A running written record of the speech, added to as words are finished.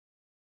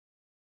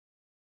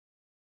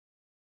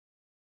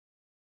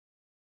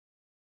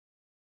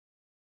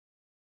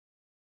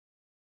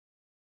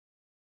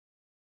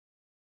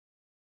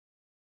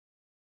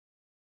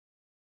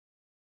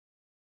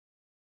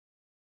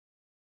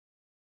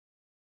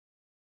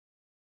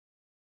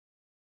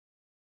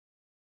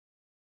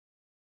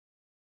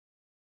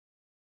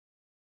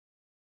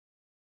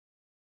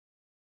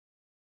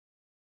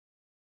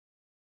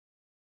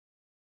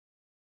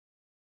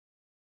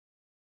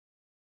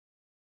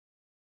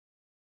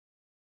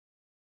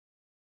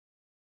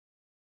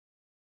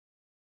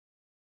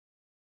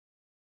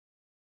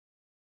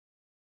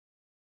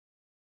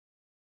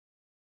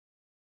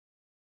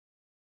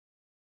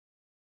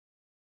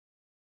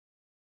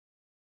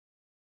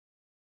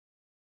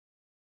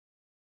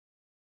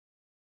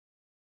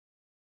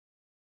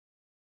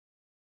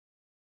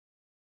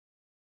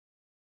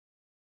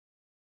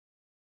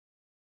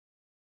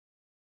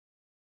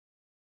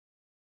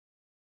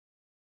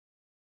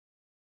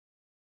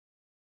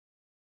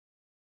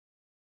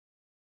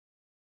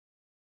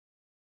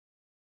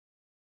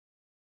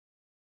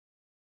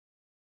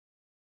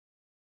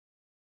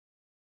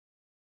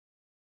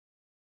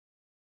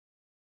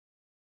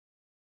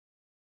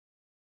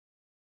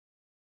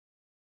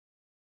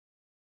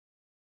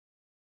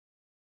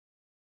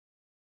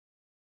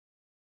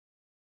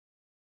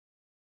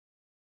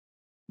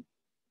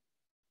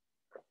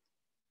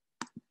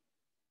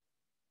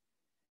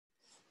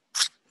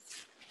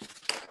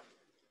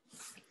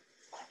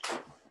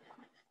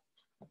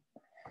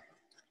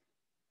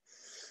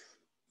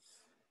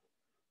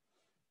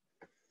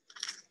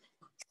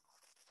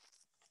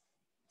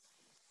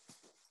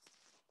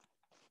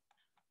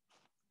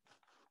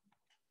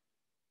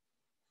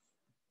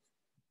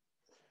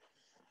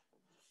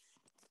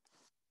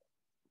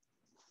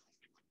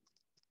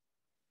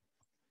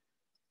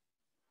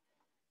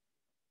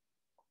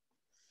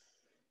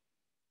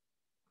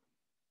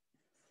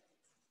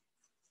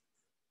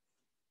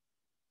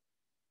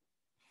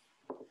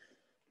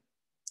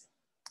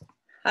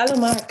Hello,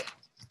 Mark.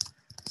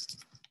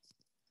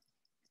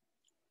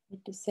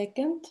 Wait a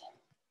second.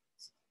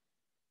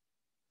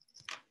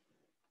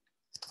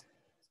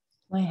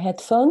 My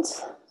headphones.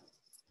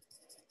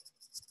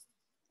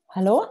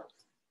 Hello?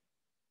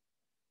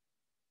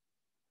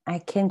 I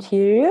can't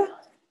hear you.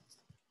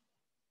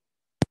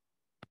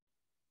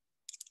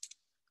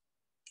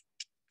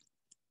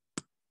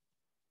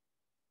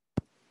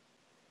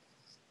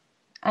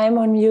 I'm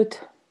on mute,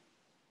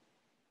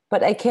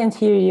 but I can't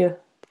hear you.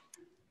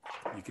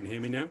 You can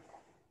hear me now?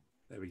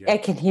 There we go. I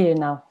can hear you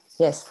now.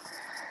 Yes.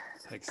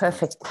 Excellent.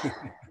 Perfect.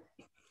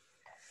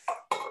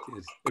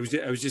 Good.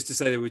 I was just to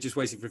say that we're just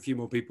waiting for a few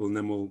more people and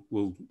then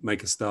we'll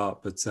make a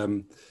start. But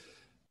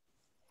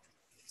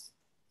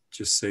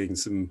just seeing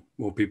some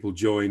more people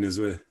join as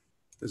we're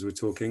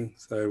talking.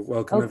 So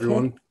welcome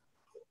everyone.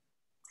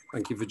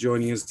 Thank you for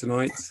joining us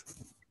tonight.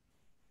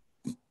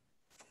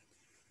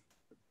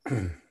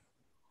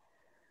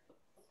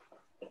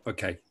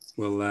 Okay,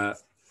 we'll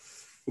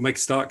make a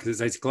start because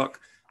it's 8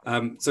 o'clock.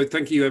 So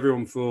thank you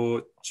everyone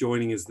for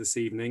joining us this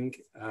evening.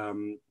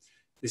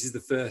 This is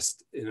the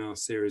first in our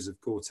series of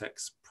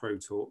GORE-TEX Pro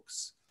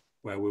Talks,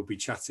 where we'll be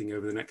chatting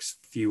over the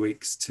next few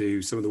weeks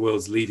to some of the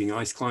world's leading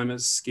ice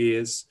climbers,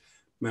 skiers,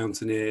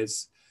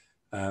 mountaineers,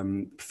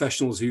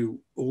 professionals who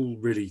all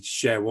really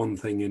share one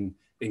thing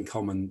in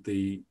common,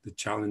 the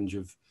challenge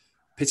of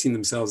pitting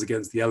themselves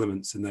against the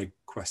elements in their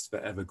quest for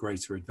ever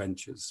greater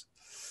adventures.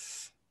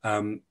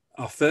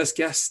 Our first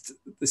guest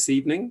this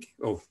evening,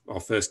 or our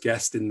first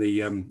guest in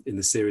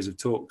the series of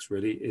talks,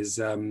 really, is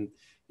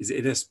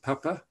Ines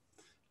Papert.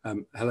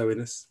 Hello,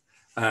 Ines.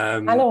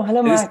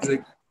 Hello, Mark.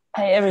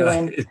 Hi,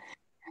 everyone.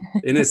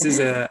 Ines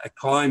is a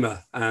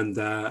climber and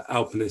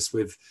alpinist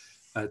with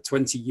a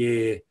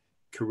 20-year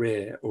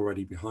career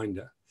already behind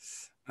her,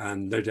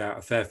 and no doubt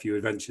a fair few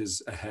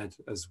adventures ahead,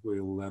 as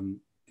we'll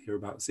hear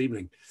about this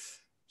evening.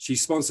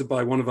 She's sponsored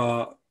by one of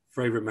our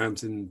favorite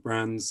mountain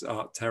brands,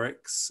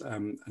 Arc'teryx,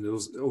 and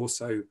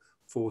also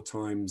 4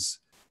 times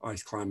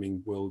ice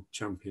climbing world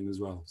champion as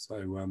well. So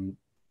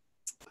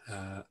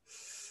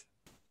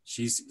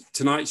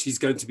tonight she's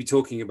going to be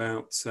talking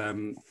about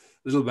a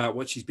little about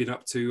what she's been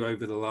up to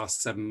over the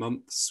last 7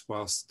 months,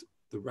 whilst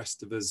the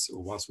rest of us,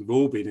 or whilst we've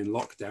all been in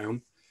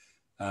lockdown,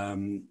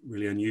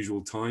 really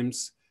unusual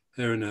times.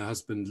 Her and her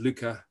husband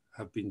Luca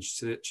have been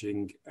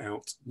searching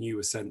out new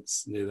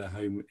ascents near their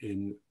home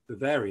in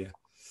Bavaria.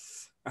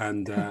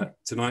 And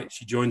tonight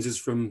she joins us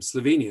from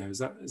Slovenia. Is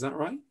that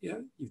right?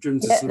 Yeah, you've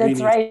driven to Slovenia.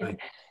 That's right.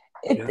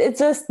 Today. It's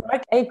just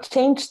like I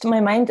changed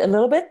my mind a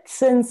little bit,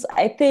 since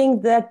I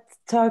think that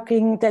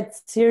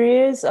that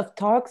series of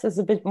talks is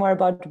a bit more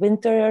about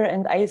winter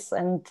and ice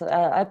and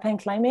alpine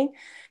climbing,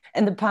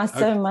 and the past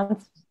 7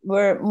 months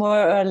were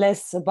more or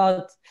less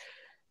about,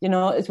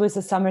 it was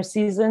a summer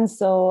season.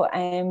 So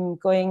I'm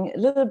going a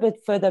little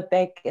bit further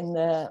back in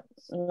the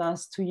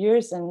last 2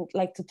 years and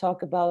like to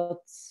talk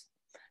about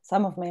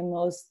some of my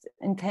most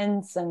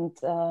intense and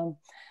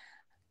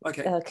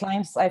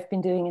climbs I've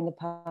been doing in the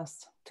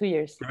past 2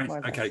 years. Right.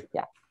 Okay.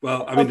 Yeah.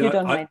 Well, I mean, you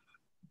don't mind.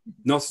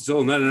 Not at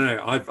all. No.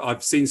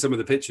 I've seen some of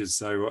the pictures,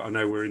 so I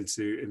know we're in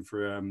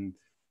for a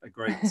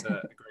great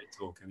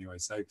talk anyway.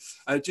 So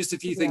just a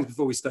few things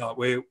before we start.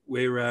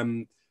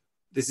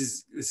 This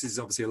is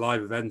obviously a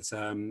live event,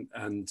 and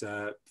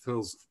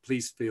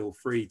please feel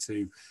free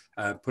to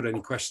put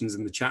any questions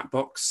in the chat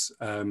box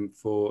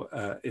for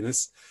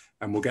Ines,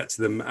 and we'll get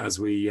to them as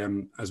we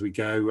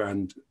go,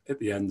 and at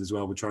the end as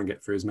well we'll try and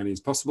get through as many as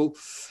possible.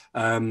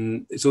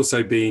 It's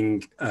also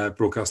being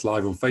broadcast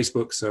live on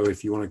Facebook, so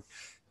if you want to,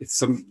 if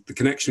the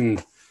connection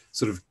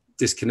sort of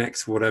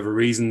disconnects for whatever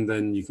reason,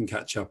 then you can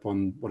catch up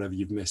on whatever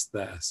you've missed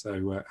there.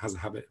 So it has a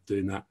habit of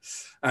doing that.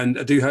 And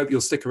I do hope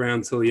you'll stick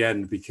around till the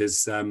end,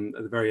 because at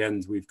the very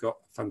end we've got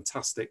a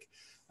fantastic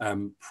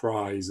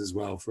prize as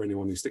well for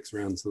anyone who sticks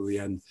around till the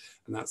end,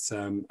 and that's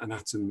an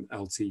Atom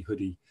LT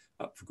hoodie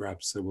up for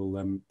grabs. So we'll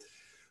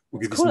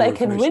give you some more I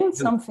can win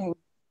something,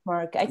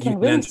 Mark. I can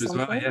win something.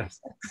 As well, yes.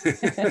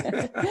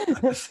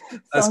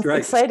 That's great.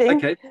 Exciting.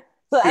 Okay.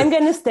 So I'm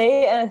going to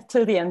stay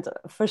till the end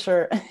for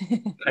sure.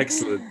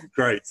 Excellent.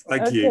 Great.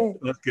 Thank you.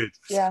 That's good.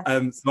 Yeah.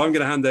 So I'm going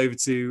to hand over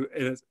to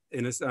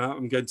Ines.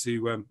 I'm going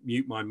to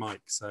mute my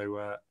mic.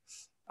 So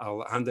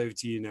I'll hand over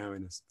to you now,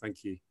 Ines.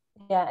 Thank you.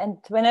 Yeah. And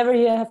whenever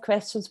you have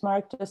questions,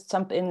 Mark, just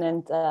jump in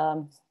and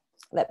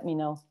let me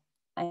know.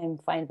 I'm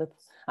fine with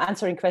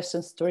answering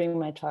questions during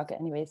my talk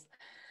anyways.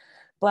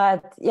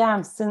 But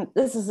yeah, since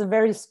this is a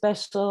very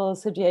special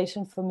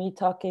situation for me,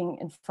 talking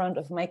in front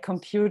of my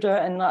computer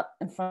and not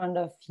in front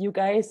of you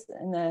guys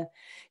in a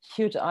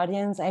huge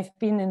audience. I've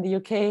been in the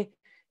UK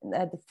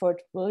at the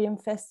Fort William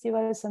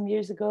Festival some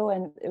years ago,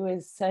 and it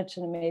was such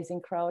an amazing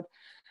crowd.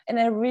 And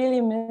I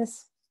really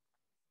miss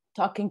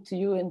talking to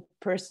you in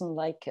person.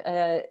 Like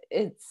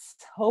it's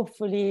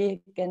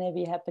hopefully gonna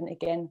be happen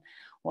again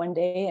one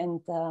day,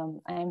 and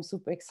I'm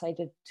super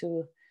excited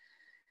to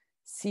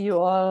see you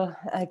all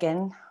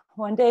again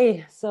one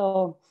day.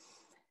 So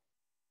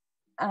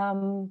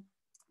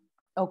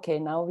okay,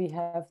 now we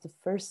have the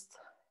first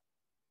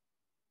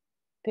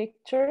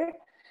picture.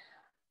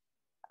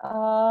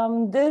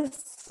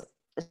 This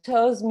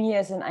shows me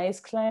as an ice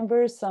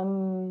climber.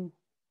 Some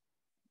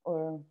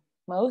or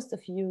most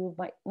of you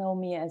might know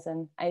me as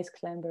an ice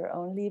climber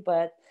only,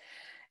 but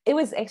it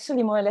was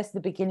actually more or less the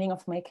beginning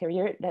of my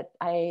career that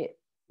I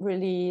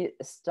really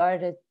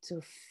started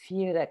to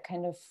feel that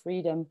kind of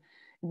freedom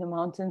in the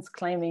mountains,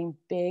 climbing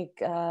big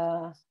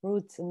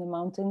routes in the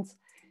mountains.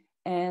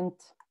 And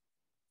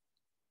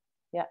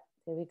yeah,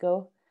 there we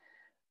go.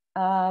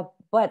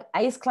 But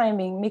ice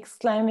climbing, mixed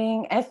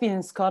climbing, I've been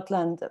in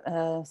Scotland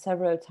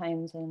several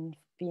times and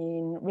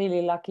been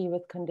really lucky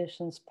with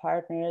conditions,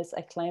 partners.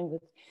 I climbed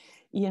with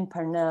Ian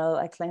Parnell,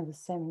 I climbed with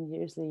Sam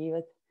Yearsley,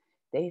 with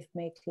Dave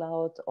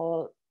McLeod,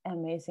 all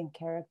amazing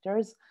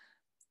characters.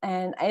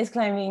 And ice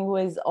climbing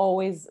was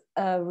always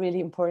a really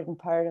important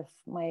part of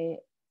my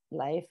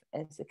life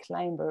as a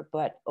climber.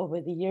 But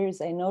over the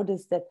years, I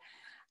noticed that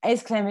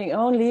ice climbing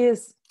only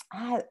is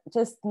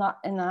just not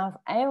enough.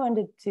 I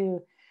wanted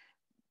to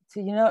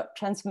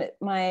transmit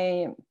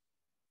my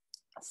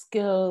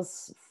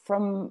skills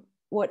from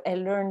what I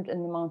learned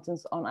in the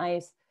mountains on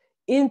ice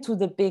into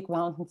the big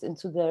mountains,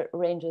 into the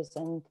ranges.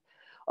 And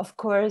of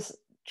course,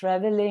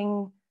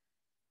 traveling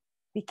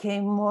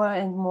became more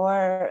and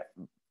more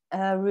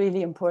a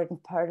really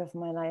important part of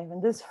my life.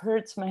 And this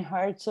hurts my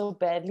heart so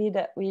badly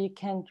that we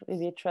can't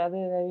really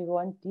travel where we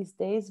want these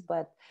days,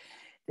 but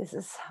this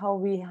is how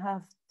we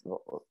have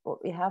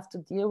what we have to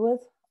deal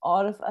with,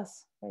 all of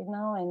us right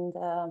now.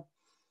 And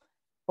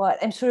but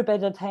I'm sure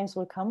better times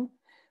will come.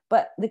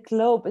 But the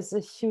globe is a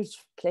huge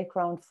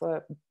playground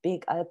for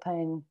big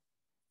alpine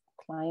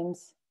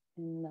climbs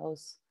in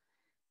those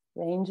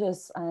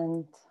ranges.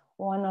 And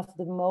one of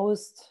the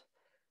most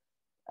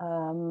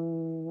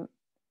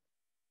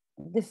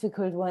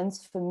difficult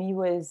ones for me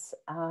was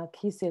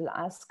Kisil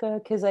Asker,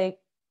 because I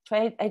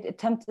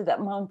attempted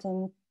that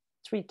mountain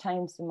 3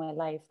 times in my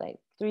life, like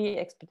 3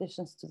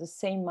 expeditions to the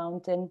same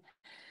mountain,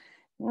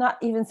 not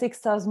even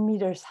 6,000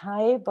 meters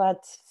high,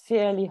 but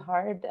fairly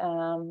hard.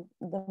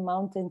 The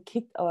mountain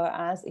kicked our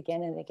ass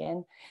again and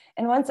again.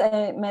 And once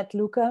I met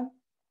Luca,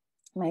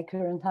 my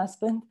current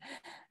husband,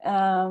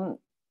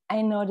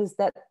 I noticed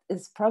that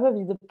is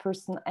probably the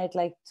person I'd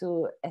like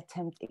to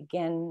attempt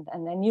again.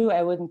 And I knew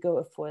I wouldn't go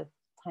a 4th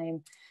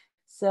time.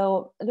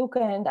 So Luca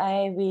and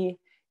I, we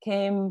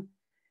came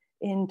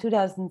in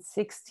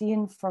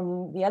 2016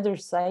 from the other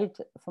side,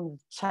 from the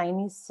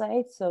Chinese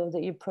side. So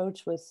the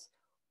approach was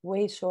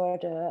way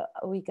shorter.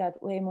 We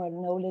got way more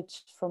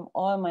knowledge from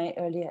all my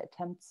earlier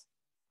attempts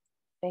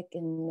back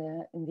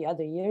in the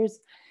other years.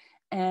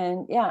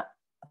 And yeah,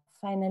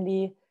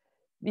 finally,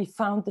 we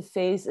found the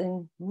face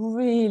in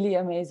really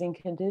amazing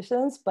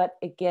conditions. But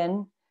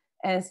again,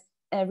 as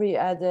every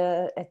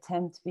other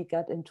attempt, we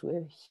got into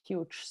a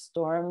huge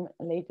storm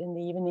late in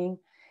the evening.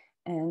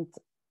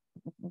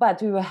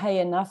 But we were high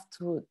enough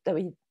that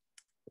we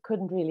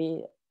couldn't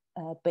really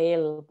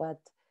bail, but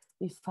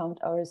we found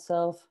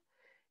ourselves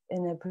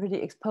in a pretty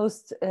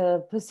exposed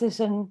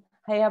position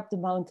high up the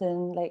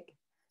mountain, like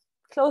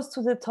close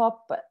to the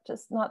top, but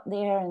just not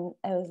there. And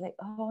I was like,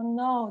 oh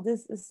no,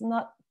 this is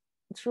not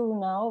true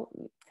now.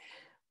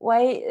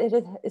 Why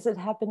is it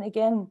happen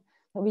again?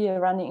 We are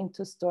running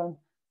into storm,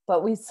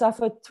 but we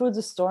suffered through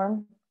the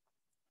storm.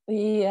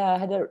 We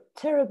had a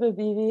terrible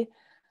BV.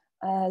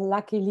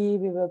 Luckily,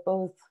 we were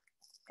both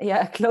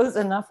close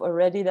enough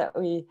already that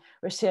we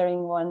were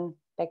sharing one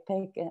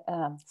backpack,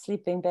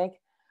 sleeping bag.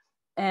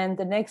 And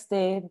the next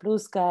day, blue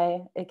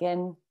sky,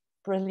 again,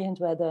 brilliant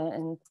weather.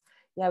 And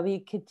yeah, we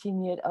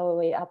continued our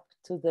way up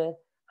to the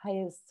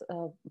highest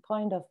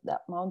point of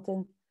that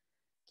mountain.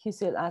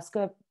 Kisil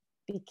Asker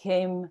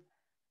became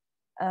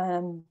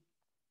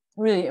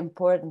really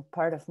important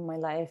part of my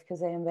life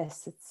because I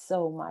invested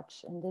so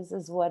much. And this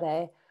is what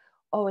I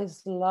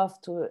always love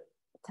to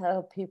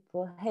tell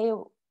people. Hey,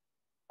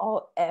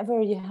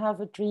 ever you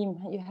have a dream,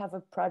 you have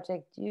a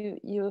project,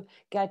 you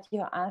got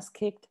your ass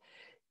kicked,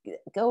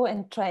 go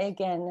and try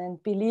again.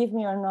 And believe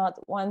me or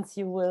not, once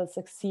you will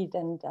succeed.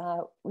 And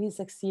we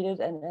succeeded,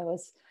 and it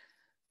was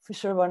for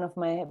sure one of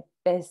my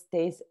best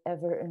days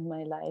ever in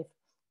my life.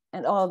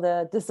 And all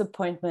the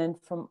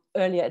disappointment from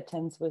earlier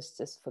attempts was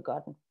just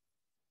forgotten.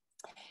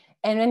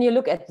 And when you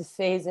look at the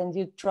face and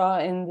you draw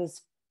in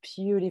this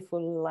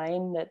beautiful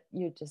line that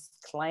you just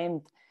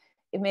climbed,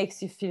 it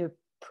makes you feel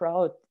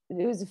proud.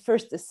 It was the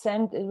first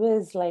ascent. It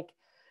was like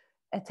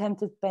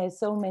attempted by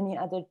so many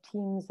other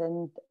teams,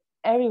 and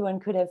everyone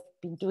could have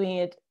been doing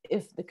it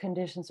if the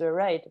conditions were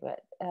right.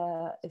 But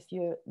if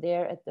you're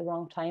there at the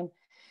wrong time,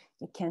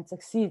 you can't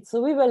succeed.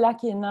 So we were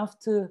lucky enough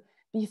to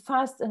be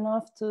fast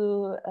enough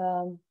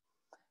to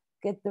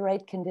get the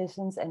right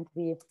conditions, and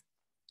we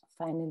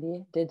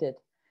finally did it.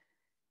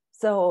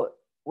 So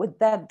with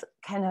that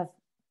kind of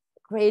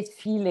great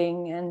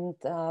feeling and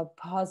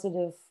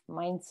positive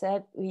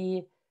mindset,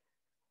 we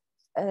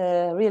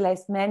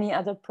realized many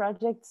other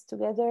projects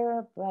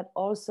together, but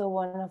also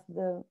one of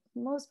the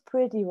most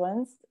pretty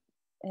ones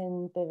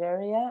in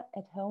Bavaria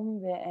at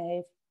home, where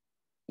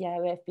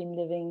I've been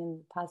living in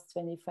the past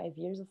 25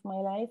 years of my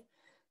life.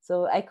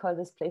 So I call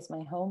this place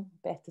my home,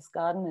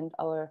 Berchtesgaden, and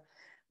our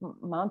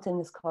mountain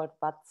is called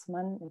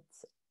Watzmann.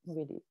 It's a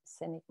really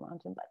scenic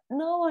mountain, but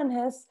no one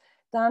has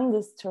done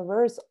this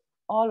traverse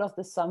all of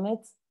the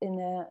summits in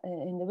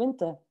the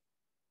winter.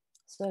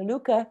 So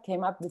Luca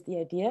came up with the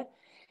idea,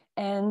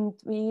 and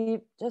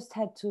we just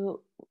had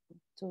to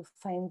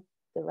find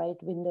the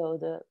right window,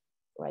 the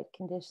right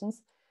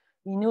conditions.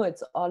 We knew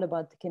it's all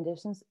about the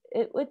conditions.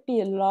 It would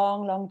be a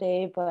long, long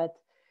day, but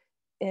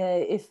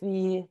if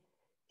we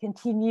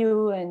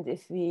continue and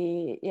if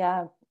we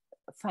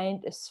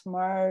find a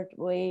smart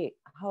way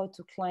how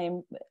to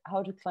climb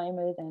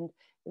it, and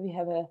we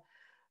have a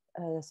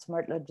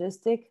smart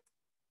logistic,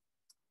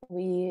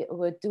 we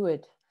would do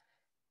it.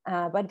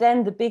 But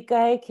then the big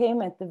guy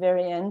came at the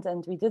very end,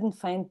 and we didn't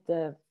find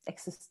the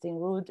existing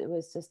route. It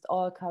was just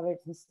all covered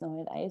in snow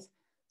and ice.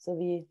 So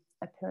we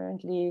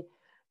apparently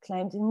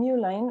climbed a new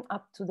line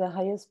up to the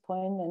highest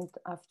point, and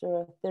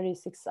after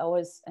 36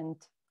 hours and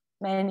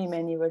many,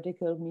 many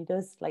vertical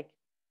meters, like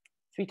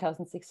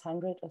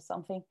 3,600 or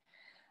something,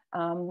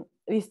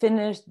 we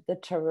finished the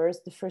traverse,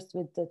 the first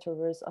winter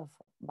traverse of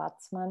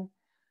Watzmann,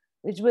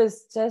 which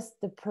was just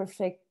the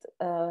perfect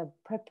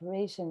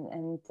preparation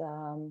and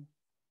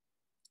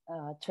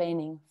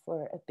training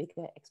for a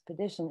bigger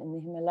expedition in the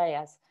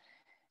Himalayas.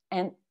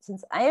 And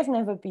since I have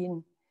never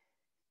been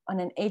on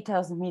an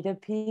 8,000 meter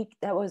peak,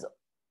 that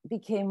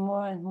became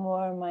more and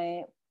more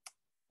my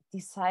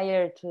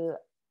desire to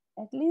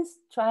at least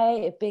try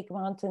a big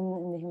mountain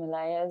in the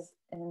Himalayas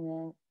in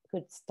a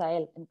good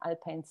style, in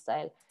alpine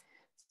style.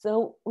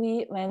 So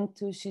we went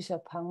to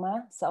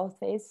Shishapangma, South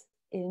Face,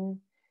 in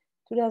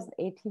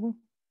 2018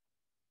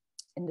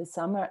 in the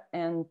summer,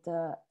 and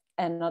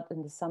not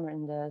in the summer,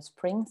 in the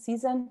spring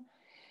season.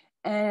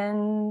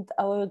 And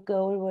our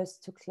goal was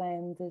to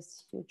climb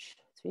this huge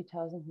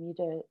 3,000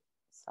 meter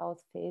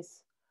south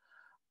face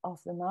of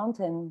the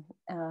mountain,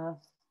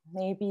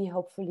 maybe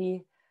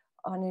hopefully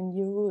on a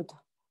new route.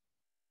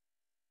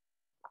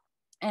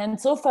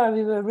 And so far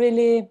we were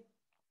really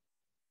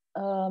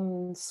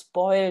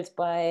spoiled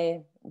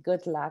by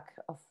good luck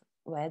of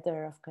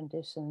weather, of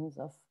conditions,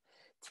 of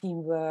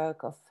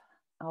teamwork, of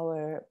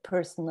our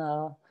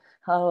personal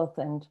health.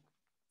 And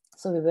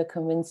so we were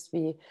convinced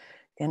we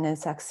gonna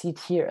succeed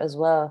here as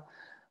well.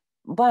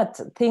 But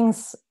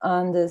things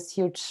on this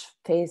huge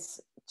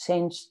face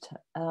changed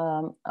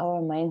our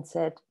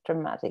mindset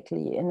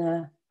dramatically in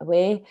a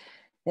way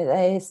that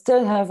I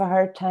still have a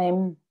hard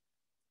time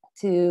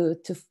to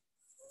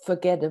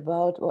forget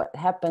about what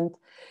happened.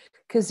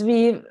 Because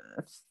we,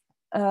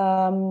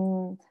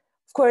 of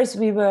course,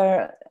 we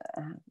were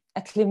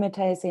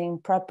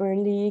acclimatizing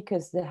properly,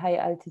 because the high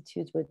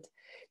altitude would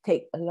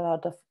take a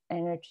lot of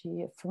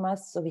energy from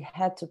us. So we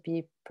had to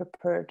be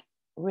prepared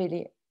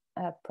really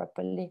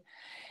properly.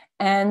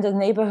 And the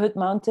neighborhood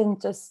mountain,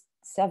 just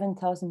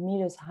 7,000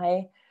 meters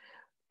high,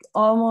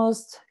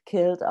 almost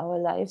killed our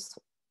lives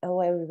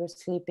while we were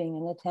sleeping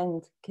in a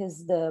tent,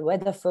 because the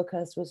weather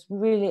forecast was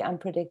really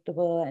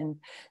unpredictable and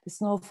the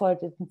snowfall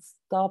didn't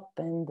stop,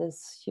 and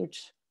this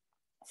huge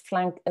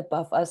flank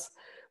above us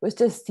was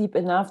just steep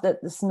enough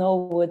that the snow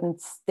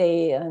wouldn't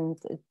stay, and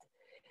it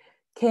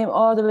came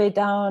all the way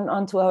down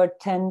onto our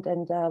tent.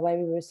 And while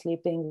we were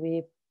sleeping,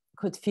 we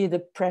could feel the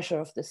pressure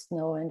of the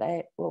snow, and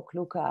I woke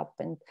Luca up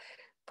and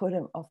put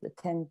him off the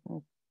tent.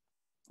 And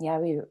yeah,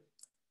 we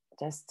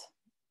just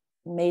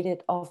made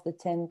it off the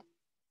tent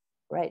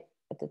right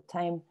at the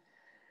time.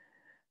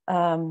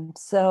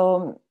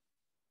 So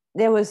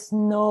there was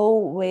no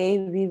way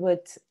we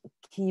would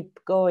keep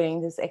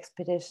going this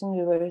expedition.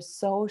 We were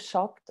so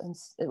shocked, and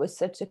it was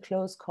such a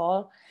close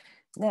call.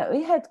 Now,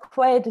 we had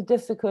quite a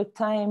difficult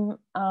time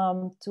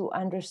to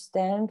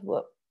understand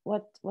what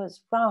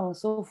was wrong.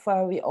 So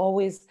far, we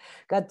always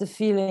got the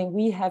feeling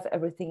we have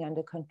everything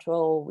under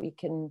control. We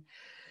can,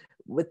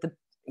 with the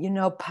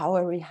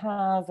power we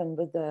have and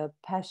with the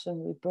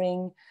passion we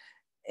bring,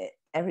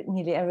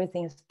 nearly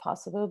everything is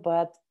possible.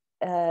 But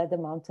the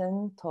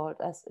mountain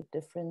told us a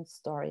different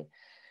story.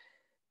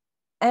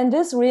 And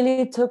this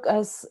really took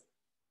us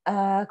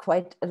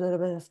quite a little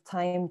bit of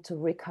time to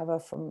recover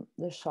from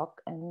the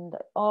shock, and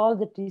all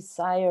the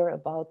desire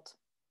about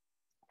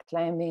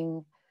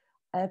climbing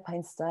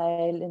alpine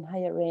style in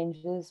higher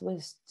ranges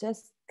was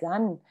just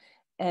gone.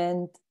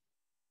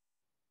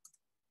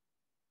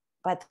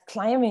 But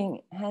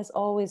climbing has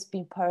always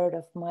been part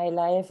of my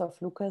life,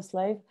 of Luca's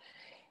life.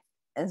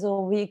 And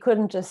so we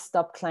couldn't just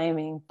stop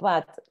climbing,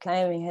 but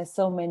climbing has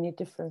so many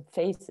different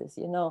phases,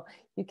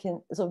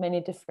 so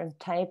many different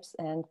types.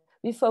 And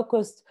we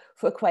focused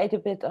for quite a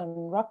bit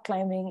on rock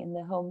climbing in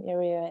the home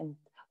area and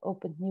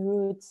opened new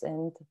routes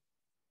and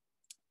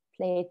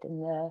played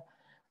in the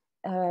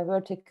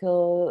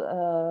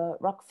vertical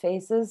rock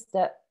faces.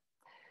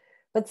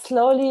 But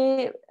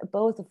slowly,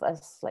 both of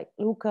us, like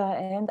Luca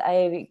and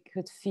I, we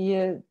could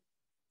feel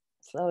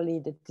slowly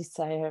the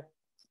desire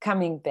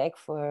coming back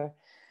for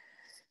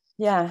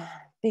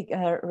big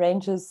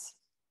ranges,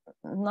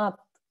 not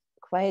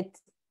quite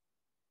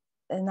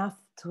enough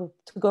to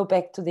go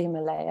back to the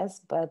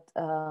Himalayas, but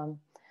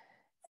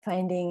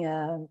finding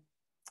a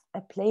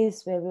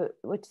place where we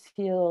would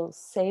feel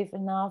safe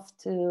enough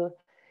to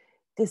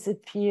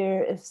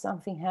disappear if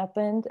something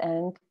happened.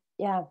 And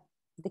yeah,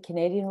 the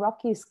Canadian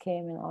Rockies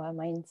came in our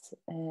minds,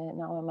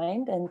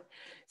 and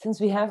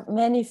since we have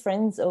many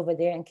friends over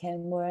there in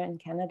Canmore in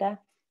Canada,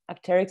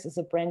 Arc'teryx is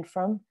a brand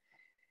from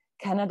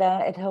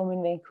Canada at home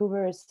in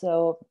Vancouver,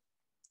 so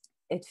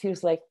it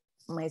feels like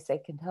my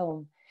second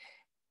home.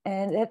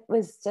 And that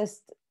was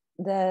just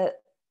the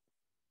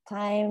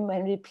time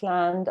when we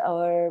planned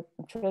our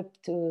trip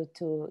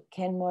to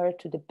Canmore,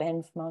 to the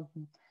Banff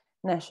Mountain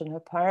National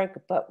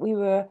Park. But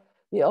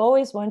we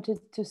always wanted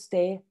to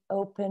stay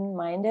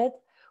open-minded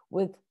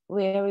with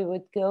where we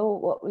would go,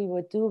 what we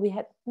would do. We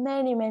had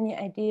many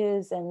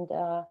ideas and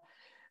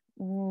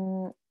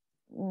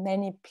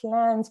many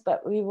plans,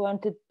 but we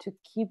wanted to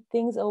keep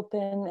things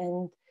open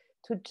and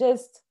to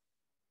just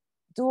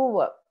do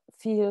what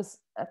feels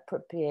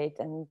appropriate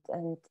and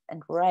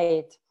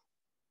right.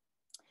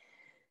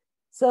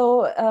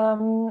 So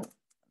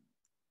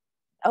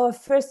our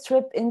first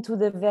trip into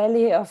the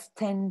Valley of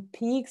 10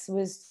 Peaks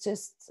was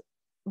just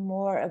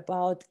more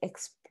about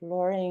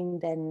exploring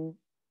than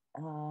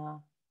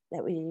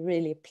that we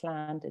really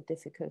planned a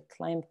difficult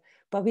climb.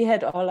 But we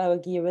had all our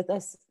gear with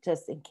us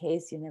just in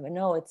case. You never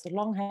know. It's a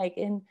long hike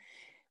in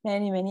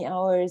many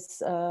hours.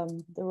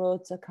 The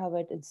roads are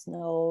covered in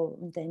snow.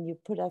 Then you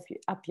put up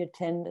your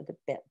tent at the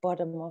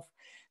bottom of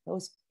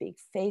those big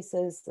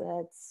faces.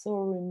 It's so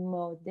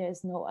remote.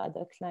 There's no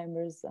other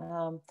climbers.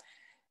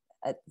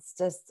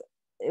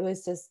 It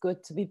was just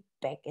good to be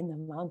back in the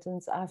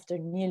mountains after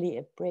nearly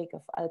a break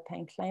of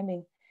alpine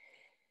climbing.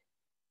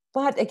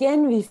 But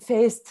again, we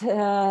faced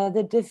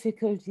the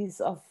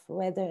difficulties of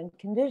weather and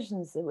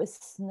conditions. It was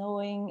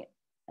snowing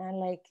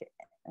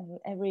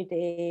every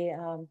day.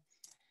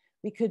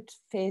 We could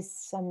face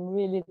some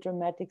really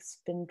dramatic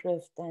spin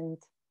drift, and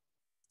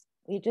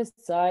we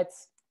just saw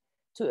it's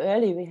too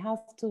early. We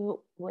have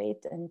to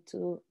wait and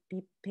to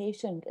be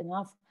patient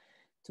enough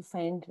to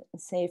find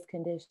safe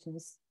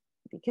conditions,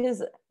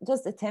 because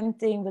just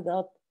attempting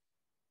without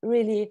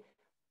really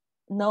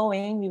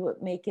knowing we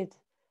would make it,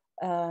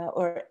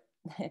 or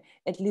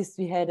at least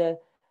we had a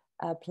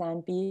plan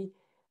B.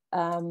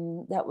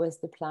 That was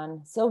the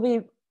plan. So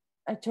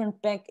I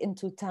turned back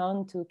into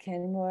town to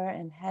Canmore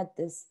and had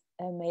this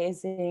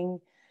amazing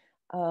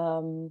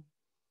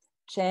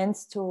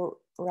chance to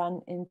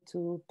run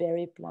into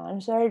Barry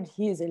Blanchard.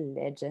 He is a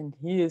legend.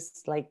 He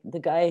is like the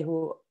guy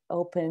who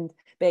opened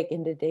back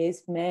in the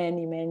days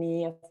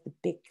many of the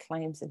big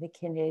climbs in the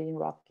Canadian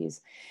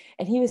Rockies.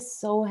 And he was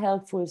so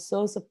helpful,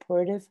 so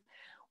supportive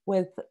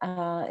with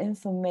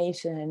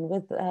information,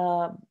 with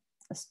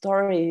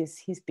stories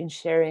he's been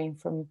sharing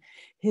from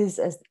his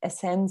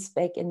ascents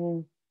back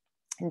in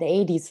the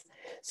 80s.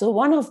 So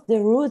one of the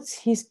routes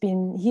he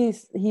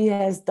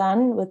has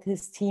done with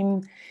his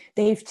team,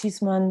 Dave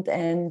Cheesemont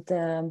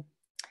and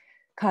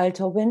Carl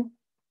Tobin,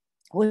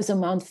 was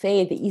on Mount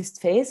Fay, the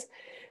east face.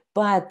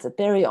 But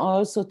Barry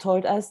also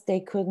told us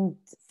they couldn't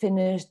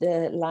finish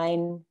the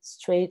line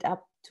straight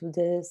up to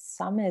the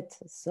summit.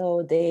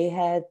 So they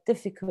had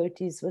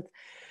difficulties with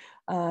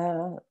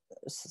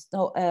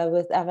snow,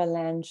 with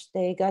avalanche.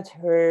 They got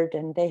hurt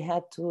and they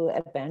had to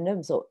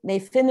abandon. So they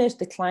finished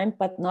the climb,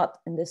 but not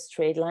in the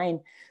straight line.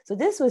 So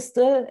this was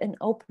still an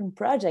open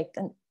project,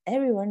 and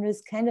everyone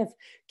was kind of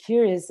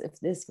curious if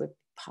this would be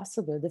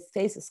possible. The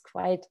face is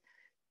quite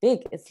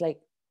big. It's like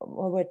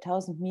over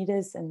 1,000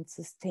 meters and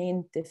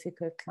sustained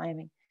difficult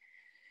climbing.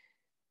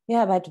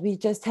 Yeah, but we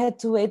just had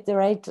to wait the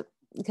right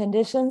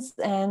conditions,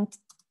 and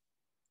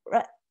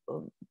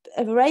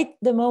right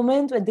the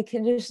moment when the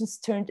conditions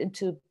turned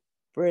into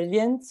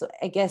brilliant. So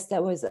I guess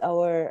that was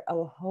our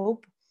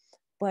hope.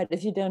 But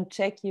if you don't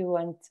check, you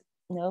won't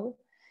know.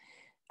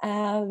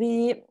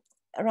 We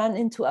ran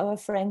into our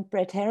friend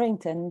Brett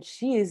Harrington.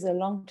 She is a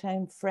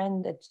longtime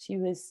friend, and she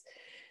was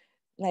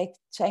like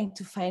trying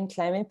to find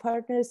climbing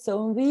partners.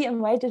 So we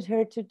invited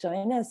her to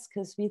join us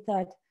because we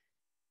thought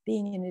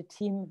being in a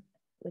team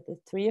with the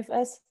three of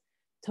us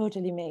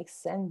totally makes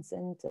sense.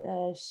 And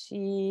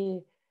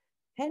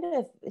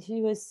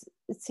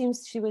it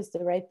seems she was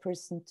the right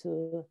person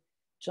to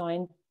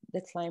join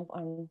the climb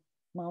on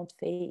Mount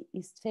Fay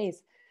East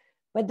Face.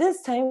 But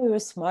this time we were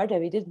smarter.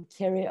 We didn't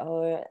carry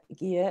our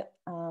gear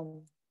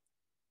on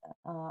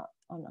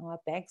our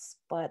backs,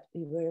 but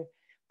we were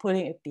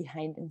pulling it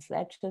behind in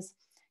sledges,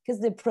 because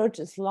the approach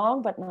is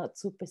long but not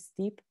super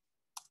steep,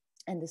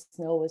 and the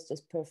snow was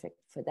just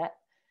perfect for that.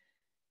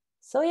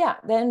 So yeah,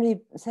 then we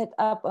set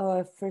up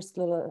our first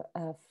little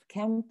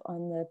camp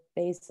on the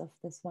base of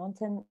this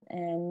mountain,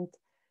 and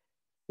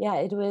yeah,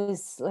 it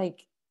was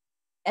like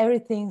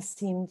everything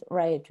seemed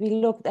right. We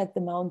looked at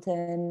the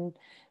mountain,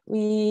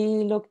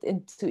 we looked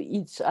into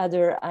each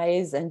other's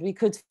eyes, and we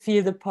could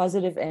feel the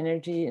positive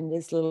energy in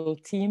this little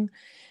team.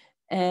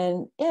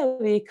 And yeah,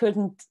 we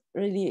couldn't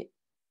really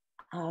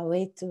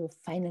wait to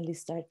finally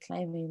start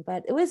climbing.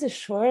 But it was a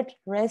short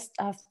rest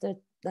after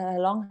the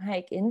long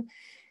hike in,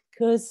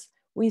 because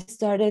we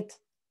started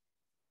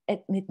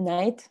at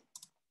midnight,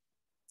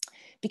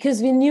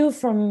 because we knew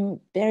from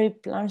Barry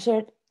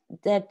Blanchard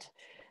that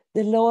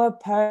the lower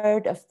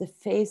part of the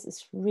face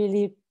is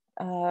really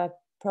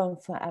prone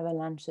for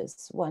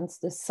avalanches. Once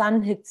the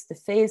sun hits the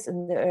face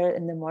in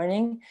the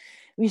morning,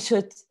 he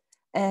said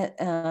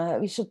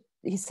we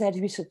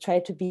should try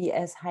to be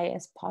as high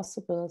as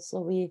possible.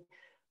 So we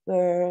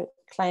were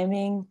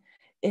climbing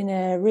in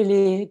a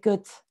really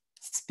good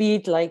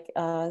speed, like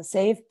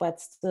safe, but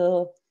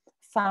still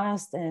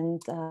fast.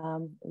 And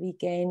we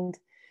gained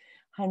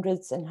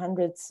hundreds and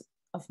hundreds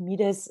of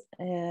meters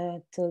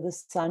till the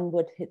sun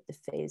would hit the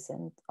face.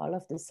 And all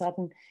of a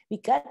sudden, we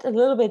got a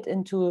little bit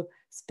into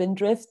spin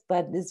drift,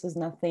 but this was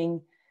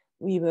nothing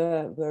we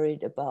were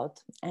worried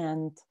about.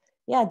 And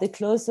yeah, the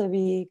closer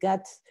we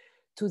got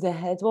to the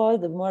head wall,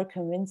 the more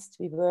convinced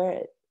we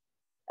were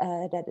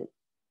that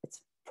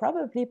it's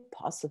probably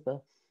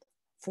possible.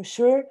 For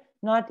sure,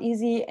 not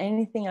easy,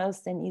 anything else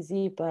than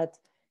easy, but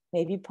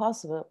maybe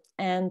possible.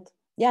 And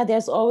yeah,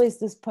 there's always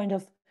this point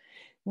of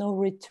no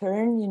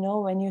return, you know,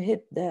 when you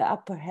hit the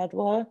upper head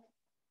wall.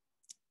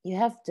 You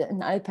have to,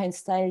 in alpine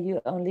style, you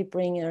only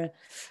bring a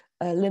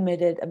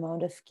limited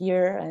amount of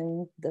gear,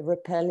 and the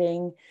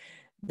rappelling,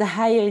 the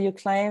higher you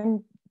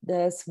climb,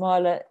 the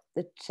smaller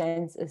the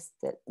chance is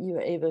that you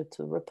are able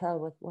to rappel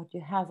with what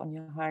you have on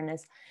your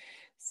harness.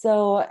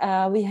 So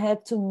we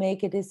had to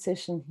make a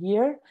decision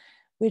here,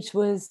 which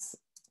was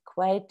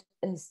quite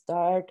a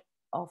start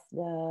of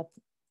the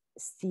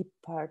steep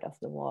part of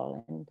the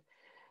wall. And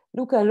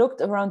Luca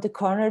looked around the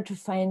corner to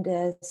find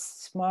a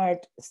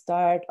smart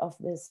start of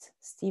this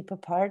steeper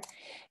part.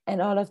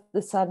 And all of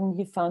a sudden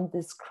he found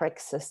this crack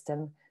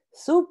system,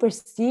 super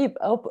steep,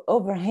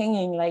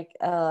 overhanging, like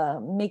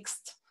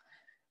mixed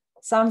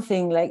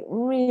something, like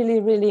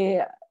really,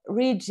 really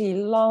ridgy,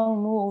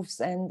 long moves.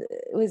 And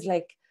it was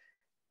like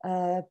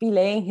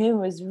belaying him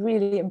was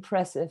really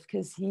impressive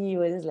because he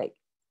was like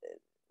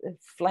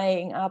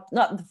flying up,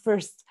 not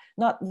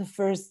the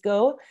first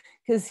go,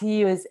 because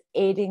he was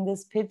aiding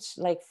this pitch,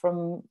 like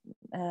from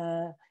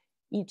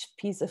each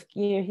piece of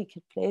gear he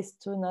could place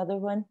to another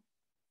one.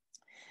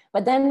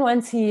 But then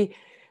once he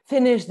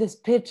finished this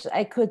pitch,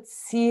 I could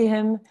see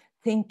him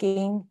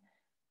thinking,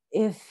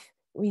 if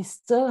we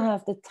still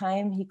have the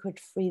time, he could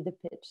free the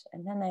pitch.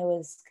 And then I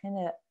was kind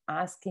of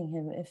asking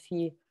him if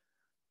he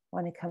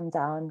want to come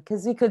down,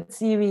 because we could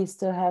see we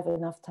still have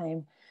enough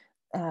time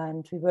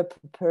and we were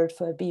prepared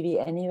for a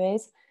BV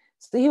anyways.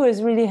 So he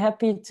was really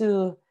happy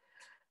to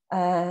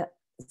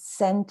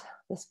send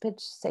this pitch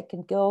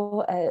second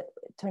go. It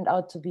turned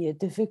out to be a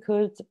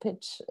difficult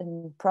pitch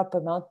in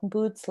proper mountain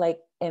boots, like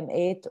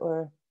M8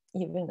 or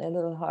even a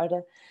little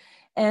harder.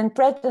 And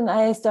Brett and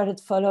I started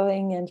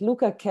following, and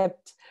Luca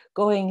kept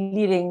going,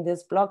 leading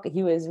this block.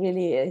 He was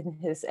really in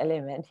his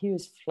element. He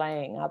was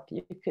flying up.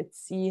 You could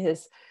see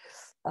his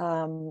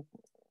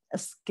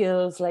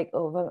skills, like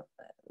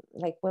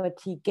what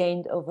he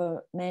gained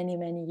over many,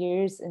 many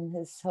years in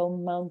his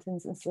home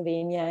mountains in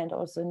Slovenia and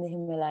also in the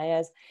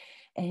Himalayas.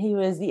 And he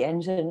was the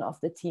engine of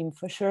the team.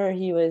 For sure,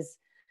 he was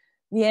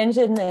the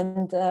engine,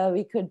 and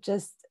we could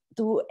just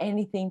do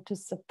anything to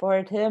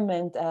support him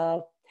and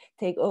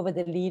take over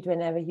the lead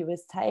whenever he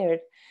was tired.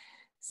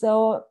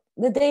 So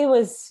the day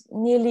was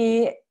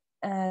nearly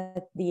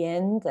at the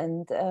end,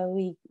 and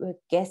we were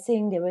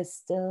guessing there was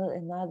still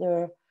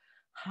another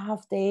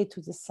half day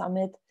to the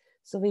summit.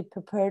 So we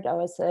prepared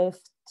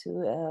ourselves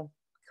to a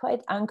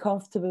quite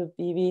uncomfortable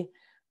BV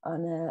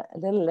on a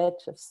little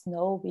ledge of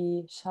snow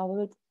we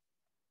shoveled,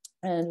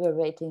 and we're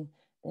waiting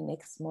the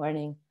next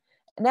morning.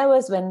 And that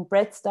was when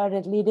Brett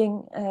started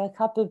leading a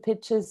couple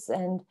pitches,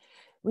 and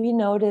we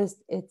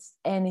noticed it's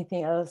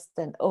anything else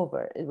than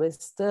over. It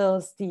was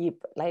still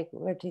steep, like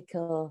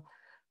vertical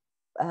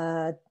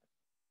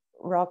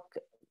rock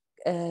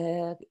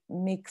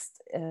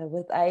mixed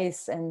with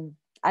ice and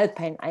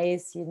alpine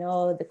ice. You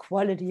know, the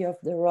quality of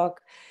the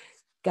rock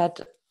got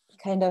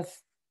kind of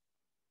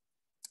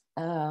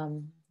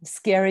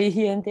scary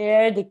here and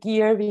there. The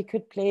gear we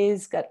could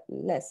place got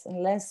less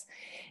and less,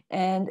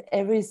 and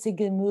every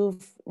single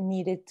move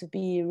needed to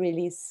be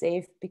really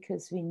safe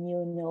because we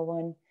knew no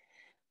one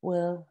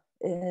will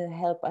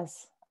help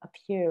us up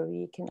here.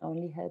 We can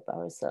only help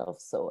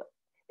ourselves. So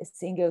a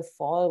single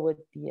fall would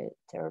be a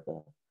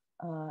terrible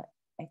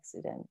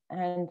accident.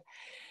 And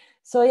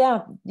so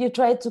yeah, you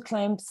try to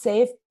climb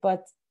safe,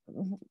 but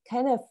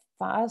kind of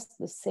fast at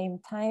the same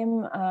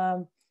time.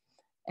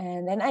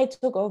 And then I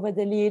took over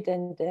the lead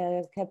and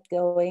kept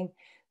going.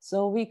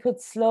 So we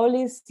could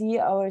slowly see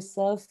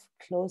ourselves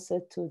closer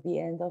to the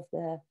end of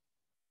the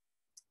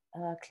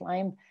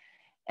climb.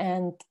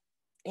 And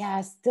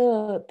yeah,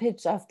 still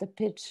pitch after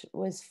pitch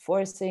was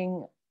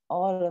forcing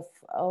all of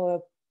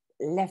our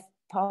left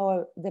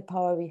power, the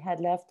power we had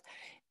left.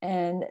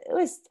 And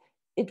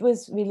it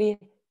was really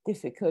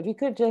difficult. We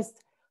could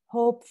just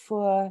hope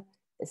for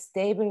a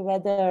stable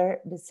weather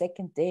the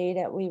second day,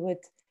 that we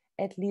would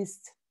at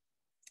least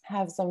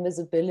have some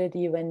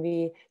visibility when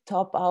we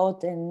top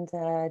out and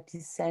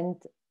descend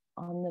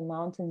on the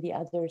mountain the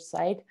other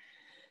side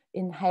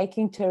in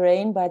hiking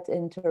terrain, but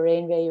in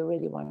terrain where you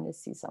really want to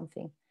see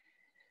something.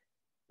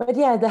 But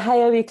yeah, the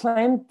higher we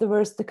climbed, the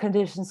worse the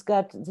conditions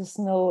got. The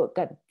snow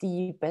got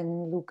deep,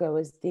 and Luca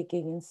was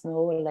digging in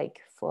snow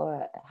like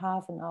for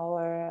half an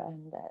hour,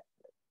 and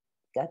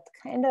got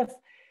kind of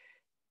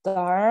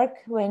dark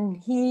when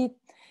he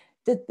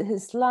did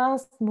his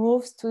last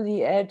moves to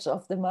the edge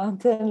of the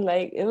mountain.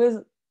 Like, it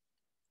was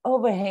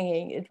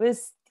overhanging, it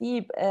was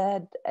steep,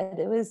 and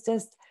it was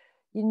just,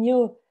 we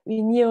knew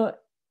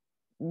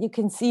you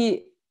can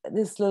see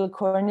this little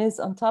cornice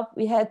on top.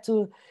 We had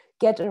to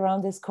get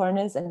around this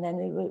cornice and then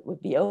it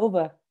would be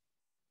over.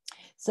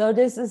 So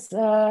this is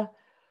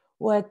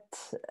what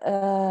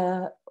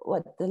the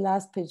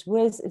last pitch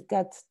was. It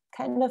got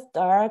kind of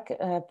dark.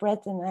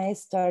 Brett and I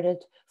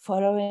started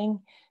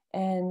following,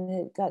 and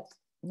it got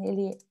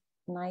nearly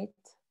night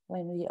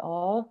when we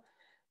all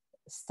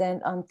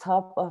stand on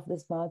top of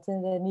this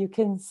mountain. And you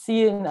can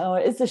see in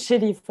it's a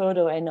shitty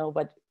photo, I know,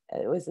 but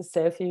it was a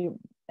selfie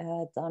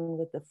done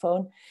with the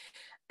phone.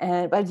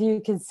 But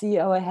you can see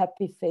our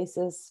happy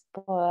faces,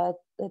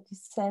 but the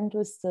descent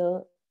was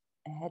still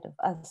ahead of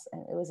us,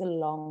 and it was a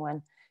long one.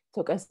 It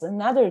took us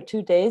another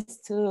 2 days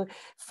to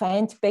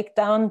find back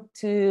down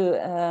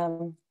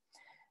to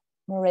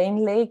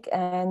Moraine Lake,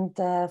 and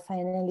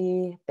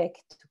finally back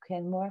to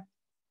Canmore.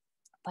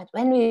 But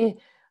when we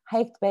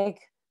hiked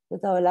back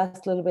with our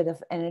last little bit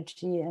of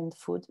energy and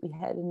food we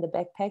had in the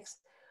backpacks,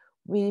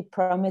 we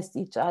promised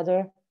each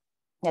other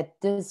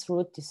that this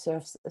route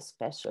deserves a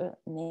special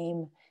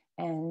name.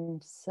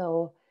 And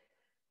so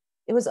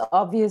it was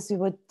obvious we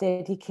would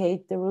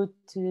dedicate the route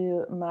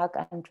to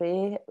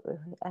Marc-André,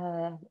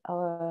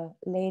 our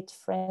late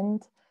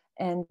friend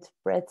and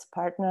Brett's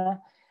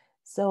partner.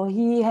 So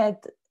he had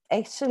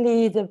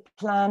actually the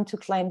plan to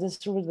climb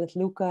this route with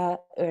Luca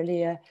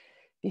earlier,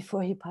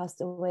 before he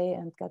passed away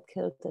and got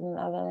killed in an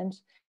avalanche.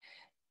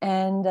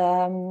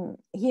 And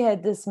he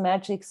had this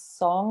magic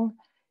song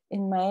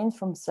in mind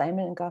from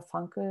Simon and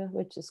Garfunkel,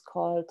 which is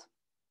called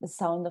The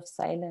Sound of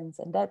Silence.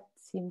 And that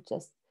seemed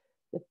just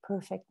the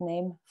perfect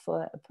name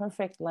for a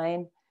perfect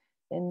line.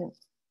 In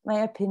my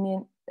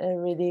opinion, a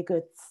really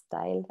good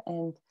style.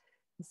 And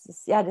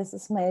this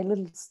is my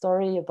little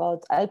story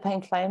about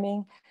alpine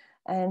climbing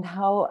and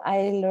how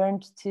I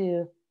learned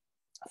to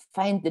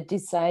find the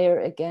desire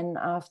again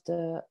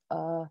after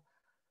a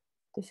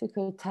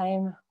difficult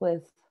time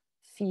with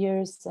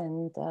fears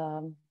and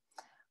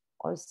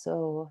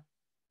also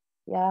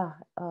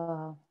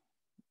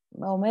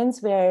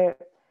moments where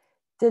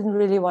didn't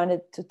really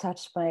want to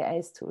touch my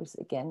ice tools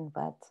again,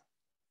 but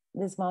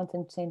this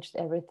mountain changed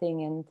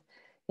everything. And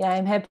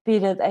I'm happy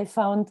that I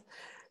found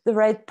the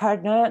right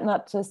partner,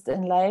 not just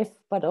in life,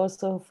 but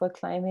also for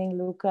climbing.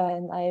 Luca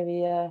and I,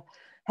 we are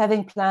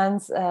having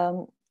plans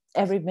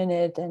every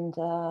minute, and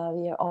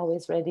we are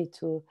always ready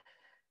to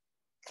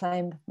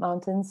climb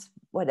mountains,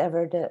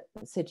 whatever the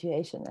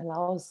situation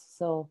allows.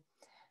 So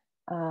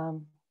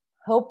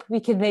hope we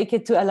can make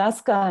it to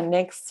Alaska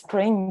next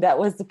spring. That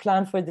was the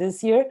plan for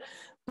this year,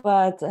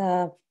 but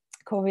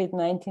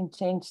COVID-19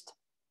 changed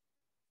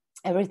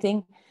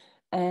everything.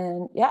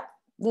 And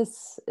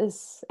this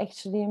is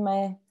actually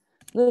my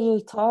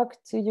little talk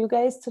to you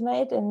guys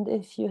tonight. And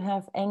if you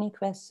have any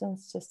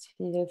questions, just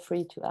feel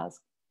free to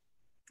ask.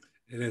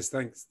 It is.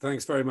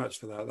 Thanks very much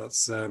for that.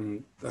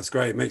 That's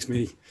great. It makes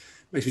me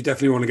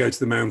definitely want to go to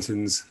the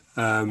mountains.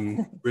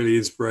 Really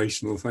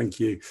inspirational. Thank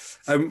you.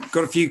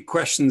 Got a few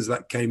questions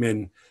that came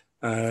in.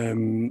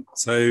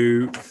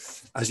 So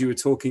as you were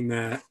talking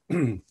there,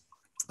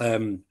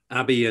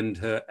 Abby and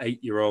her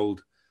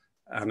 8-year-old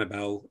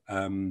Annabelle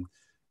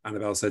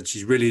said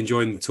she's really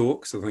enjoying the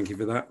talk. So thank you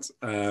for that.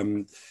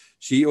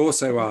 She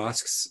also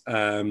asks,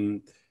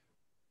 she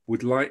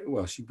would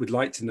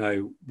like to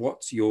know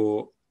what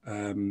your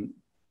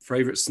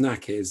favorite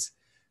snack is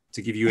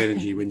to give you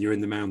energy when you're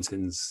in the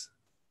mountains.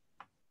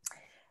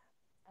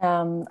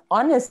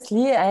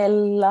 Honestly, I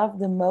love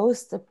the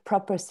most a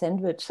proper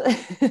sandwich.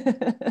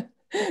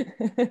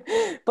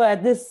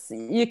 But this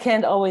you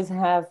can't always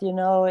have,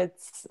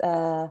 it's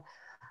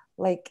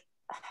like,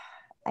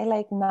 I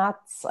like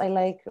nuts, I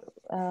like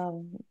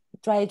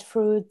dried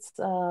fruits.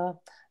 I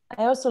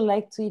also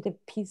like to eat a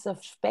piece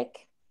of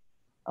speck,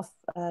 of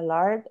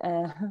lard,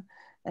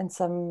 and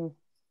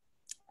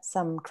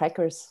some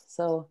crackers.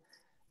 So,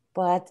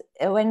 but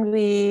when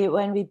we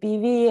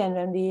BV and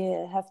when we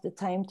have the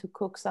time to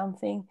cook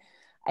something,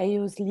 I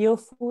use Leo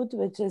food,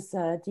 which is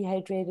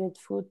dehydrated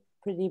food,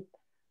 pretty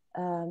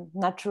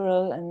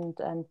natural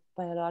and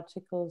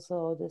biological.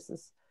 So this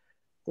is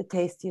the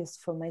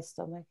tastiest for my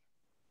stomach.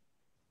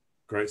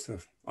 Great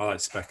stuff. I like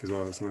speck as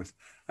well. That's nice.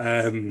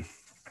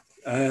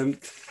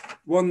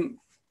 One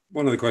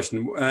other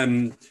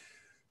question.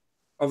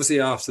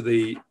 Obviously, after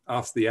the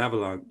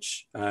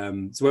avalanche.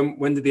 So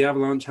when did the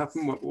avalanche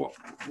happen?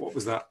 What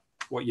was that?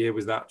 What year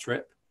was that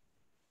trip?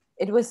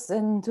 It was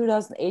in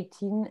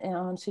 2018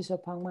 on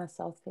Shishapangma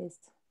South Face.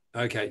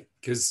 Okay,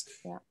 because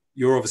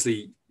you're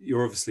obviously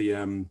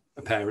a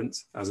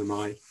parent, as am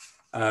I.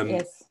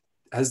 Yes.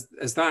 Has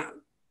that?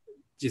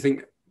 Do you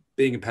think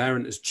being a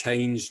parent has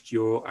changed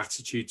your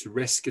attitude to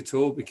risk at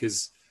all?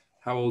 Because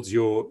how old's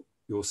your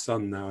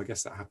son now? I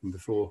guess that happened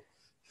before.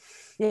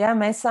 Yeah,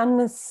 my son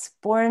is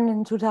born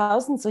in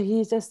 2000, so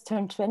he just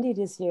turned 20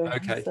 this year.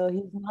 Okay. So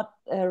he's not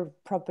a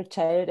proper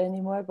child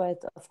anymore,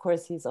 but of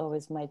course he's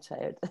always my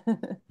child.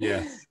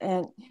 Yes.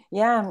 And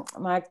yeah,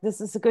 Mark,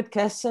 this is a good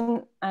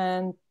question.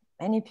 And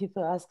many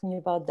people ask me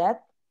about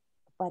that.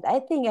 But I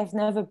think I've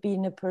never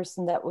been a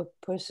person that would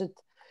push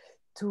it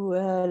to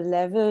a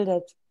level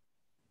that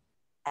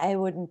I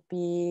wouldn't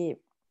be,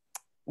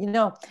 you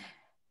know,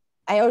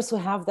 I also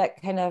have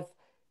that kind of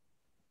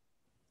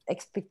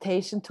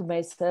expectation to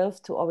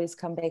myself to always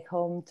come back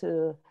home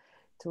to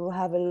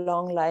have a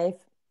long life.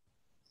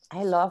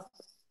 I love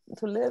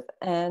to live,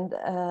 and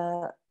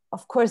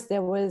of course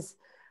there was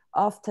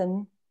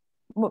often,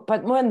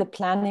 but more in the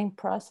planning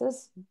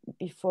process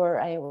before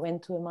I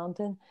went to a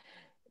mountain,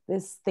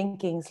 this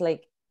thinkings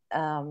like,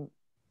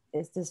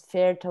 is this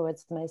fair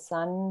towards my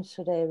son?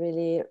 Should I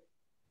really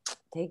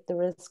take the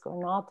risk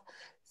or not?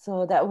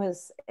 So that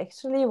was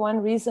actually one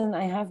reason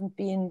I haven't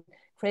been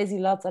crazy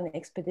lots on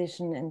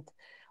expedition, and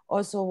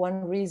also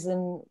one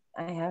reason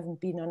I haven't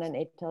been on an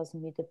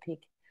 8,000-meter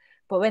peak.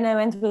 But when I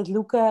went with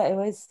Luca, I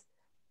was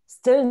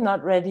still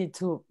not ready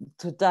to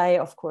die,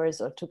 of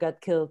course, or to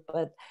get killed.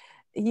 But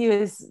he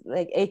was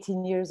like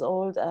 18 years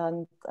old,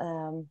 and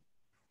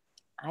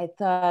I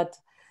thought,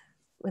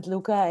 with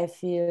Luca, I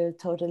feel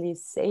totally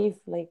safe.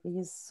 Like,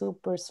 he's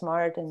super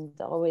smart and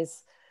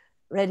always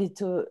ready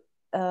to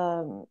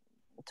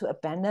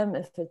abandon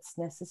if it's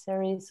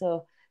necessary.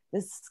 So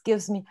this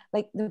gives me,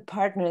 like, the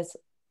partners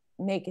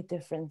make a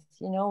difference.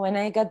 You know, when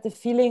I got the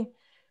feeling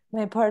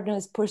my partner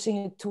is pushing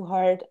it too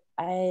hard,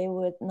 I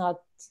would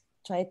not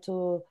try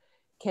to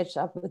catch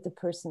up with the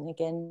person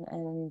again.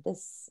 And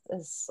this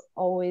is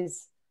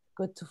always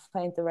good to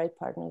find the right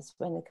partners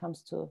when it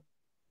comes to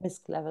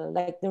risk level.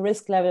 Like, the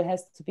risk level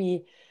has to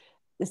be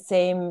the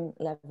same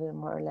level,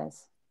 more or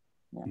less.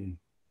 Yeah.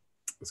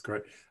 That's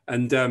great.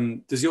 And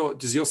does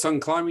your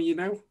son climb with you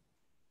now?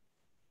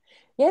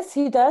 Yes,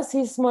 he does.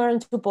 He's more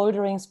into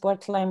bouldering,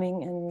 sport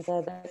climbing, and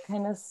that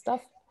kind of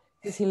stuff,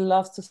 because he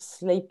loves to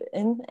sleep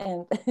in.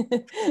 And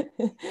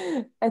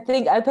I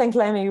think alpine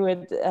climbing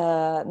would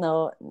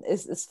no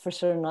is for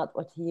sure not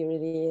what he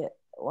really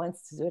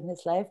wants to do in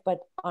his life. But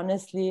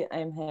honestly,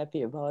 I'm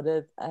happy about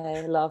it.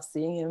 I love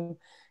seeing him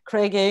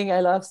cragging. I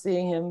love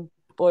seeing him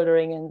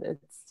bouldering, and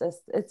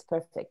it's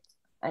perfect.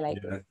 I like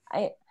it.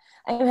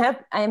 I'm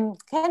happy. I'm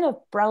kind of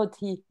proud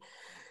he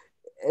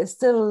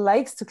still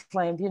likes to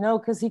climb, you know,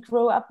 because he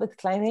grew up with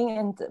climbing,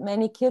 and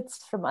many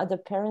kids from other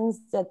parents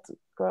that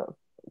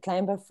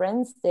climber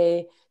friends,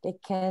 they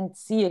can't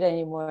see it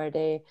anymore.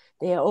 They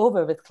are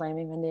over with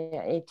climbing when they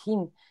are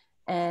 18.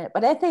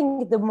 But I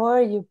think the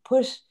more you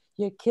push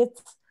your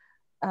kids,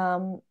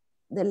 the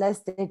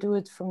less they do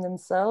it from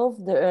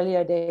themselves, the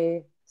earlier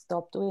they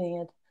stop doing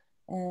it.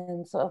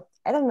 And so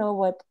I don't know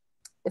what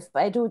if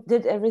I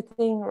did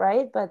everything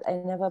right, but I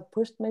never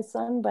pushed my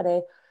son, but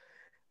I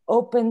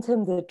opened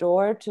him the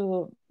door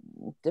to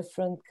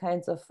different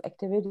kinds of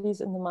activities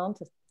in the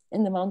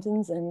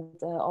mountains,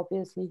 and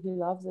obviously he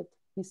loves it.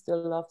 He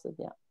still loves it.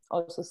 Yeah,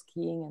 also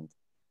skiing.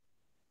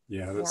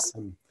 And that's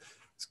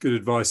it's good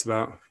advice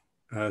about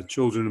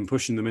children and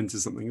pushing them into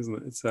something, isn't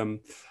it? It's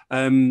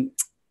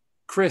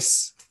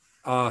Chris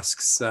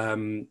asks,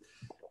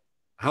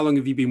 how long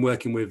have you been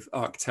working with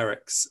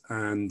Arc'teryx,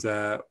 and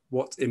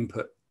what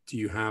input do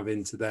you have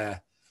into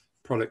their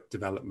product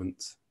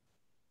development?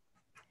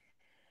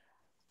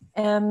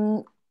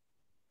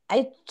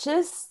 I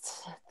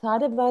just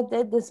thought about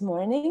that this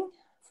morning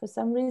for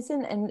some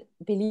reason, and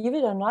believe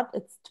it or not,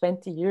 it's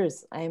 20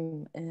 years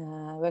I'm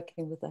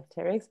working with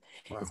Arc'teryx.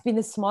 Wow. It's been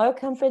a small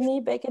company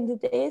back in the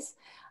days,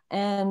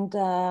 and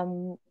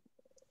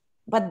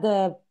but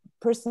the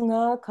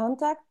personal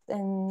contact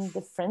and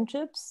the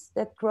friendships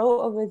that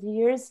grow over the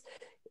years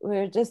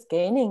were just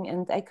gaining,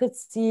 and I could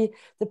see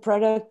the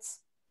products,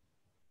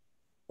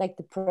 like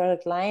the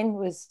product line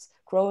was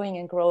growing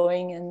and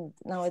growing, and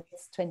now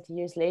it's 20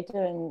 years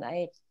later, and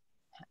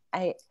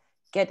I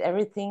get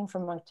everything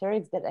from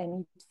Arc'teryx that I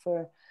need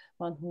for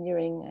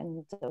mountaineering.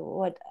 And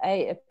what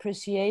I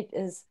appreciate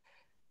is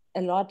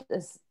a lot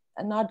is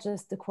not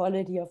just the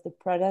quality of the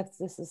products.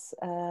 This is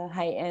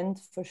high end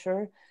for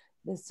sure.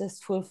 This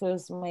just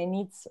fulfills my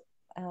needs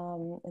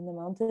in the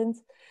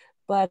mountains,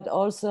 but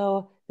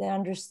also the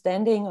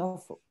understanding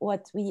of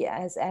what we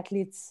as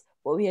athletes,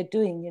 what we are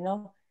doing, you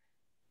know.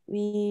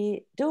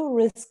 We do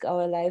risk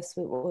our lives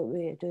with what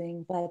we're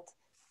doing, but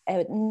I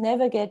would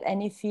never get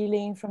any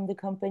feeling from the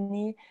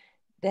company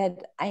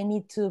that I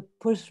need to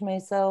push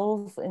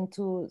myself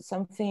into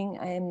something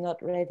I am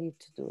not ready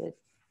to do it.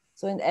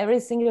 So in every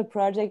single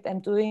project I'm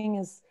doing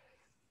is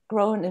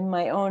grown in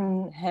my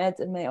own head,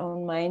 in my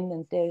own mind,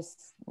 and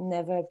there's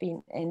never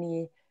been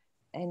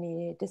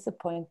any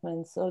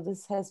disappointment. So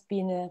this has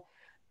been a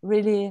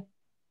really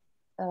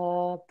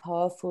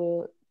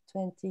powerful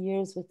 20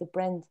 years with the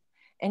brand.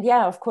 And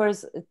yeah, of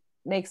course, it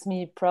makes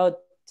me proud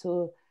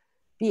to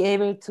be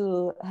able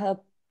to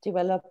help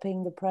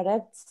developing the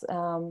products,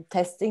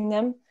 testing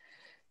them,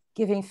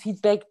 giving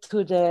feedback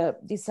to the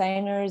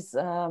designers.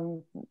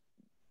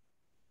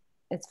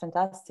 It's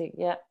fantastic.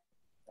 Yeah.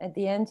 at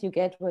the end, you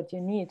get what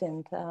you need,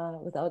 and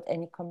without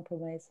any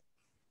compromise.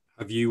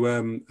 Have you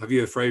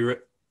a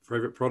favorite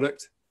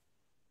product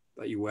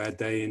that you wear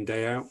day in,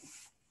 day out?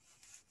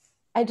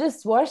 I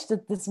just washed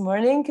it this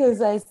morning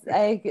because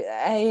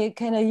I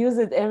kind of use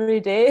it every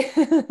day.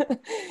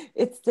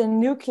 It's the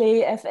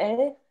Nuclei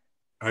FL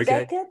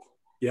jacket.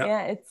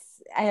 Yeah,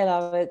 I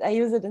love it. I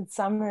use it in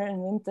summer and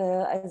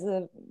winter as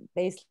a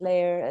base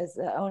layer, as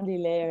an only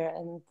layer,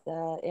 and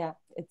yeah,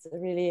 it's a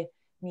really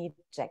neat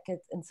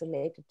jacket,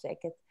 insulated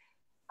jacket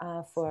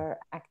for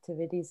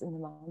activities in the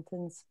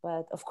mountains.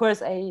 But of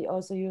course, I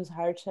also use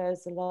hard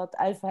shells a lot.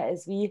 Alpha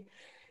SV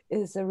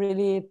is a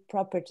really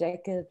proper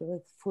jacket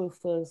with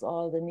fulfills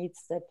all the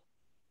needs that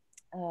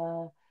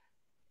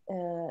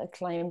a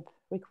climb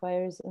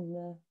requires in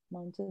the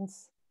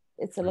mountains.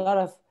 It's a lot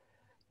of,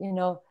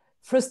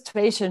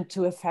 frustration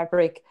to a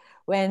fabric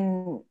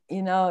when,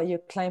 you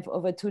climb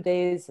over 2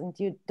 days and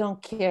you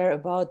don't care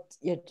about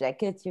your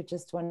jacket. You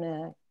just want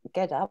to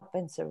get up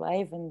and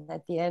survive. And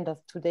at the end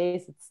of 2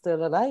 days, it's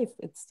still alive.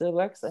 It still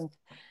works. And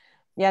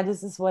yeah,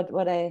 this is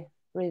what I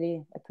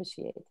really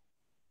appreciate.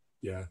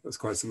 Yeah, that's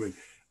quite something.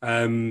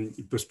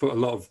 You just put a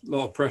lot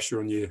of pressure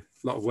on you,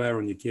 a lot of wear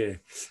on your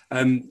gear.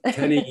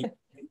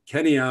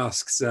 Kenny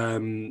asks,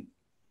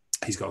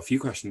 he's got a few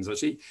questions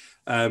actually.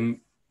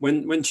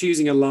 When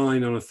choosing a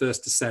line on a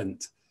first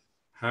ascent,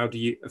 how do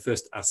you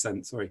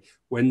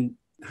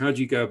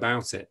go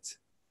about it?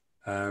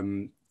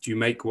 Do you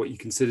make what you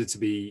consider to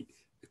be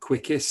the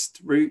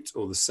quickest route,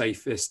 or the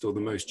safest, or the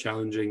most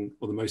challenging,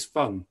 or the most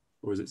fun,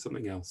 or is it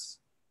something else?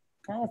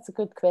 That's a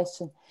good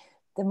question.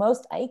 The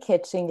most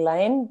eye-catching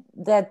line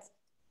that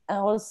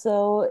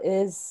also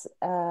is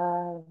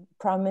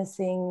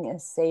promising a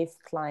safe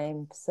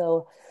climb.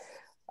 So,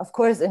 of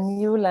course, a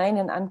new line,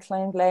 an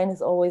unclimbed line,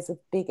 is always a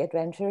big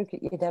adventure.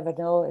 You never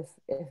know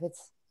if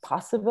it's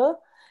possible.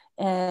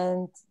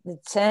 And the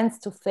chance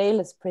to fail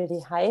is pretty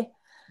high,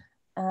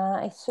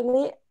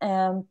 actually.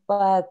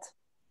 But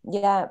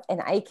yeah,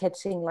 an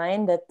eye-catching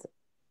line that,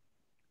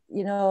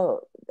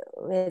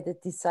 where the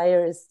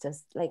desire is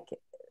just like,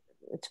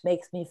 it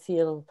makes me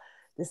feel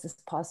this is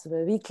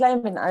possible. We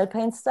climb in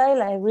alpine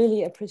style. I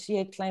really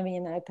appreciate climbing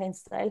in alpine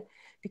style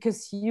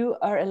because you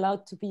are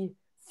allowed to be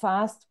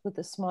fast with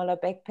a smaller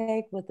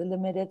backpack with a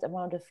limited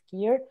amount of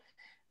gear,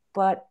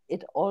 but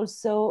it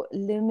also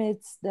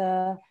limits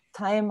the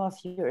time of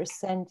your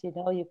ascent.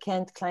 You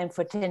can't climb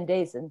for 10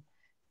 days in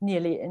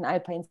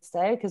alpine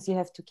style because you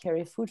have to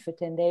carry food for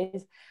 10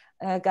 days,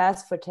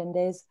 gas for 10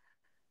 days.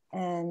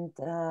 And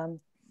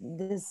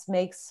this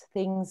makes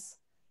things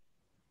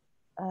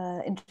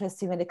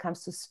interesting when it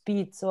comes to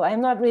speed. So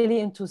I'm not really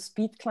into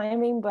speed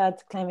climbing,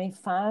 but climbing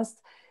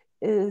fast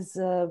is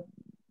a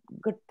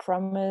good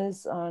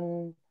promise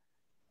on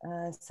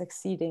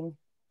succeeding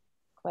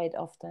quite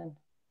often.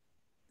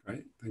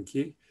 Great, thank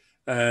you.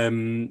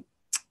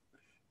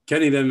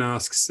 Kenny then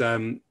asks,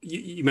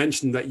 you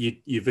mentioned that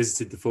you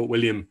visited the Fort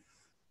William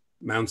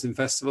Mountain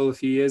Festival a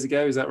few years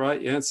ago. Is that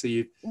right? Yeah. So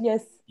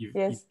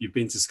you've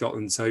been to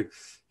Scotland. So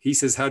he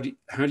says, how do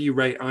you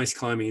rate ice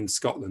climbing in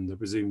Scotland? I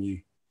presume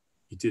you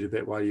did a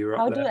bit while you were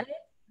up there.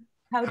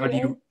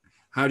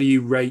 How do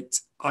you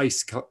rate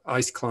ice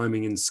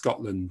climbing in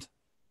Scotland?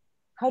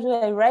 How do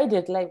I rate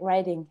it? Like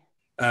riding?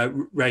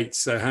 Rate.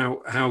 So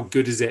how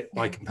good is it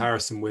by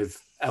comparison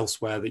with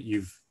elsewhere that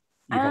you've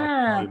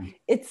climbed?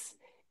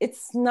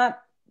 It's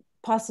not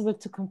possible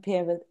to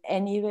compare with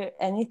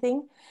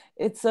anything.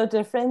 It's so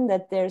different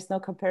that there's no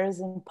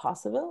comparison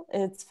possible.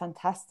 It's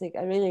fantastic.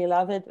 I really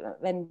love it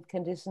when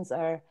conditions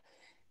are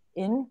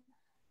in.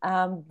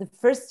 The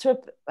first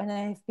trip when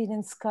I've been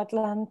in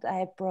Scotland,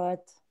 I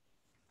brought,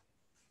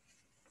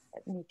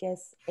 let me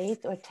guess, 8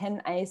 or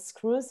 10 ice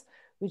screws,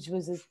 which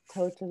was a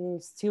totally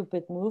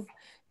stupid move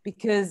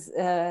because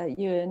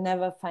you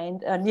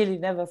nearly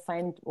never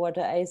find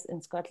water ice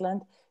in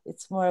Scotland.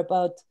 It's more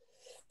about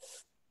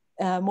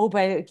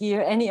mobile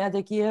gear, any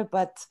other gear,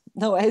 but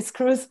no ice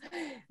screws.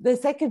 The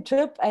second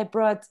trip, I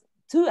brought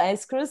 2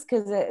 ice screws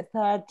because I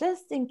thought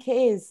just in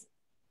case.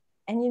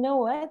 And you know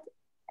what?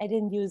 I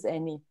didn't use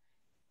any.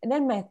 And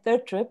then my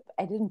third trip,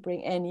 I didn't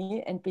bring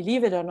any. And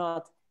believe it or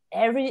not,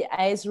 every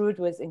ice route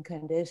was in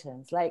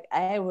conditions. Like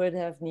I would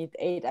have need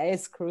 8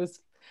 ice screws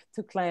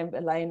to climb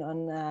a line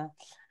on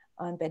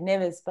Ben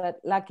Nevis.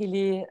 But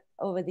luckily,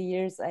 over the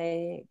years,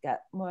 I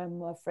got more and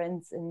more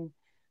friends in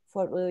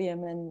Fort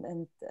William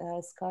and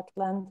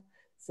Scotland.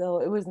 So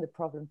it wasn't a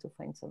problem to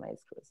find some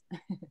ice screws.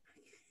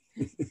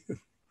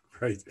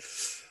 Great.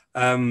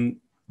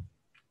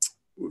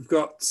 We've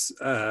got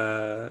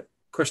a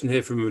question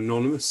here from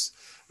Anonymous.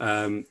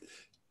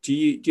 Do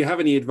you have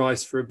any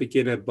advice for a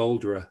beginner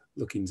boulderer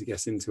looking to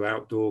get into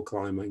outdoor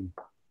climbing?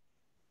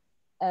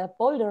 A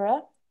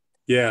boulderer?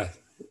 Yeah.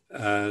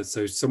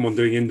 So someone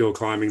doing indoor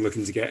climbing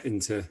looking to get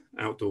into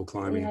outdoor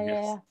climbing.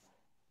 Yeah.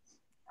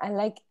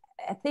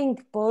 I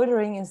think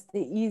bouldering is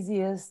the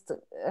easiest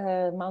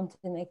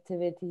mountain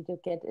activity to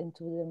get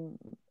into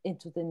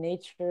the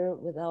nature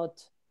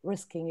without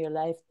risking your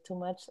life too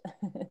much.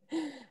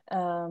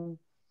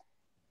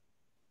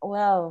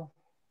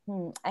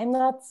 I'm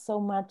not so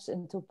much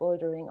into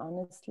bouldering,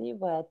 honestly,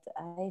 but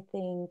I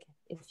think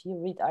if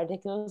you read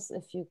articles,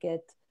 if you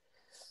get,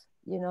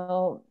 you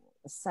know,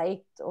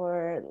 psyched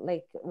or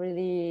like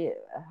really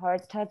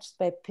hard touched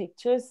by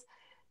pictures,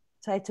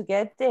 try to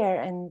get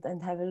there and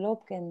have a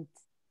look and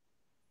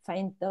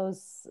find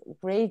those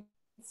grades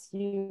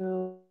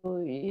you're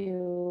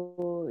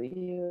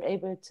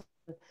able to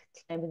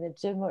climb in the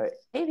gym, or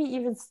maybe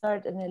even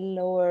start in a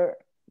lower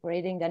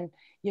grading than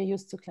you're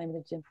used to climb in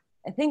the gym.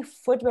 I think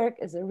footwork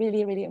is a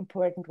really, really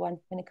important one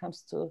when it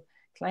comes to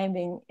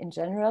climbing in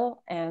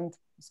general and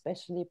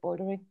especially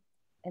bouldering.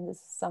 And this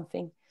is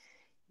something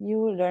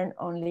you learn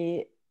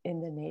only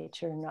in the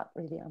nature, not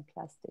really on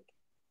plastic.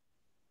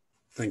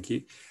 Thank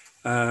you.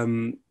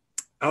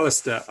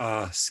 Alistair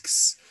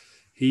asks,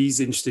 he's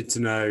interested to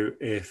know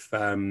if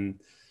the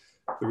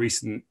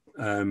recent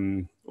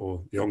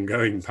or the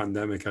ongoing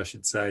pandemic, I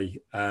should say,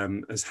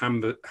 has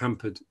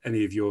hampered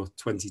any of your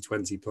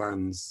 2020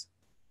 plans.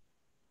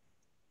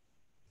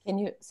 Can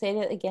you say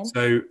that again?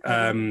 So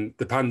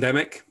the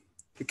pandemic,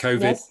 the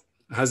COVID, yes.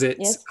 has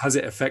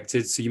it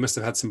affected? So you must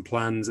have had some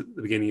plans at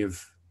the beginning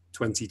of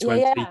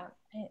 2020. Yeah.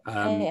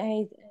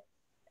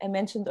 I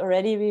mentioned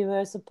already we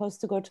were supposed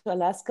to go to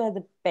Alaska.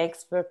 The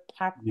bags were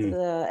packed.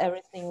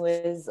 Everything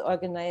was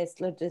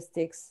organized,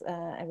 logistics,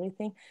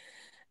 everything.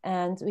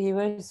 And we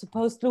were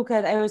supposed to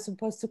I was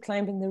supposed to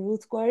climb in the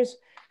Ruth Gorge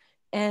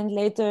and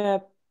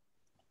later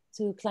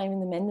to climb in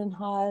the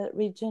Mendenhall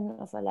region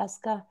of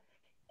Alaska,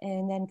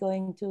 and then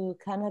going to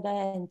Canada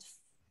and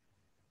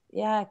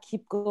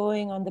keep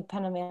going on the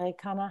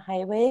Panamericana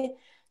Highway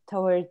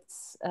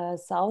towards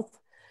south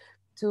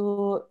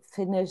to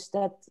finish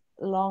that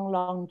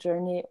long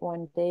journey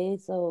one day.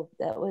 So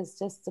that was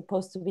just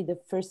supposed to be the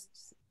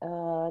first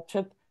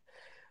trip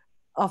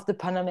of the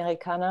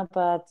Panamericana,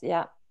 but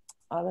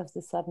all of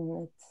a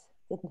sudden it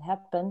didn't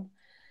happen.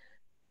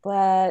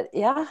 But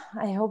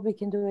I hope we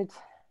can do it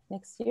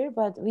next year.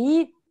 But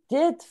we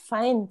did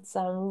find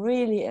some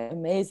really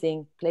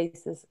amazing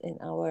places in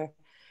our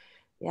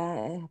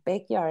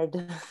backyard,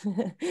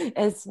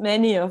 as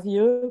many of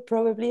you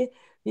probably.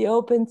 We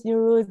opened new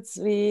routes,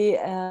 we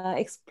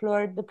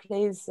explored the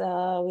place,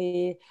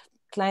 we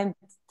climbed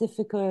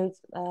difficult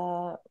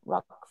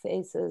rock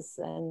faces,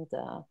 and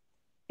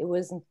it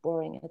wasn't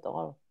boring at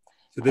all.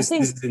 So this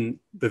is in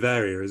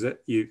Bavaria, is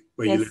it? You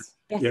live?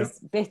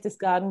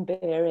 Berchtesgaden,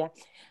 Bavaria.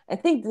 I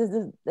think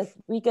that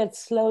we got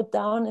slowed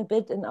down a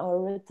bit in our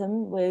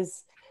rhythm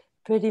was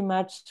pretty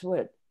much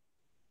what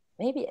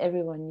maybe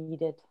everyone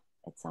needed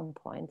at some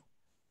point.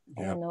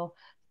 I don't know.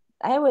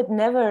 I would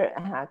never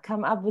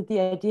come up with the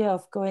idea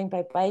of going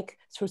by bike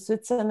through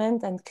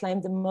Switzerland and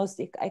climb the most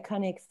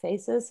iconic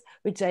faces,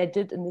 which I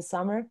did in the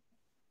summer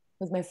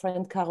with my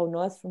friend Caro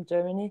North from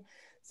Germany.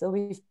 So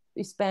we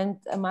spent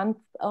a month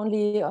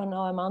only on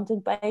our mountain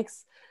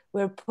bikes.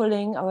 We're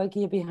pulling our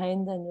gear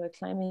behind and we're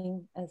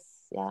climbing as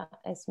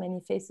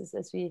many faces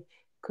as we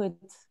could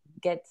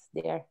get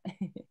there.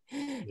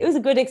 It was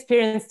a good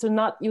experience to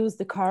not use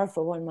the car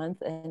for 1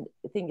 month, and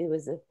I think it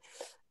was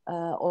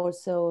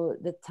also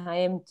the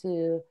time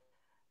to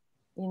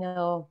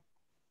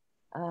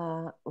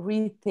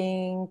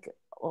rethink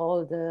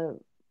all the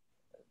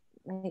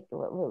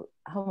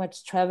how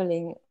much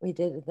traveling we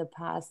did in the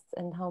past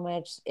and how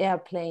much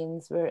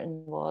airplanes were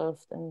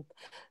involved, and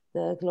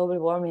the global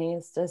warming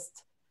is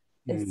just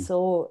it's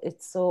so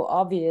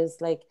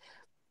obvious. Like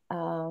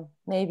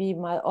maybe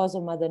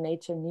also Mother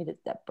Nature needed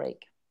that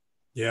break.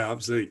 Yeah,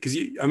 absolutely. Because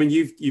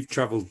you've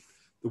traveled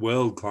the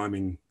world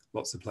climbing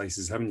lots of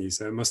places, haven't you?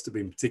 So it must have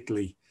been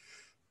particularly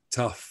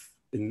tough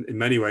in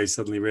many ways,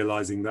 suddenly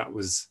realizing that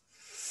was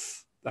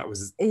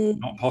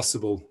not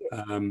possible.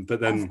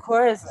 But then, of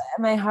course,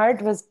 my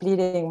heart was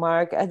bleeding,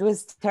 Mark. It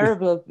was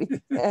terrible,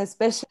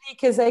 especially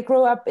because I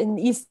grew up in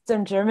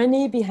Eastern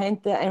Germany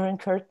behind the Iron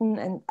Curtain,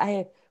 and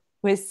I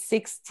was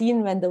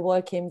 16 when the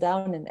wall came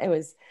down, and I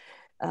was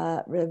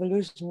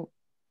revolutionary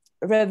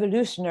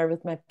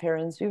with my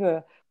parents. We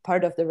were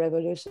part of the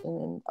revolution,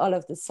 and all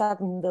of a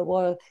sudden the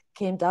wall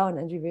came down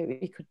and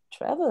we could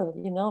travel,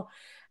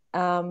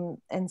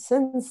 and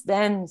since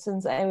then,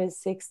 since I was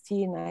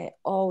 16,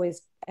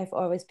 I've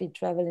always been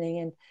traveling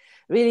and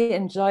really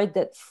enjoyed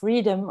that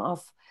freedom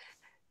of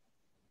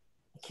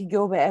I can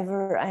go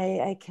wherever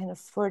I can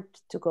afford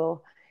to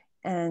go.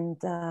 And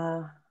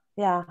all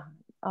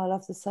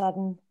of a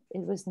sudden it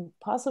wasn't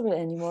possible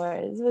anymore.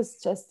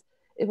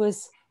 It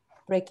was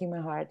breaking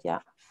my heart.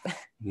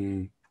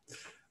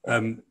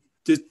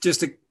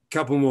 Just a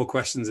couple more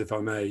questions, if I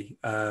may.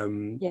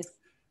 Yes.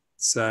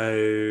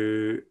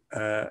 So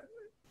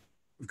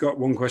we've got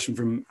one question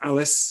from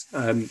Alice.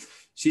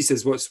 She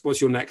says,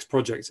 "What's your next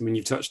project?" I mean,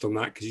 you've touched on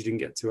that because you didn't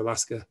get to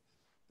Alaska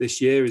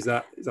this year. Is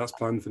that's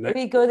planned for next?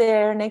 We go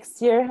there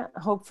next year,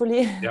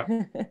 hopefully. Yeah.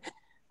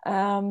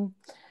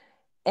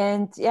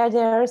 And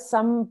there are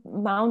some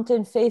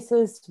mountain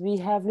faces we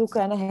have,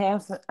 Luca and I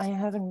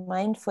have in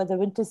mind for the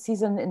winter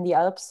season in the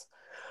Alps,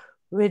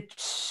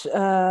 which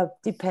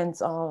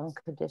depends on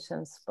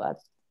conditions. But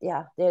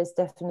there's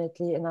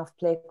definitely enough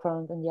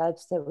playground in the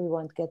Alps that we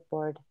won't get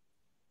bored.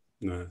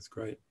 No, that's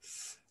great.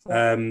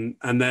 And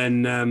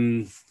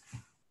then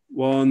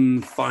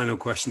one final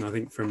question, I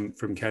think,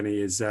 from Kenny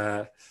is,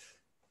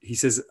 he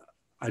says,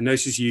 I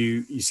notice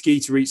you ski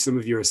to reach some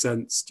of your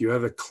ascents. Do you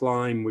ever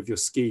climb with your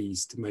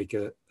skis to make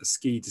a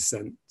ski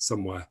descent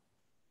somewhere?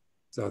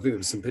 So I think there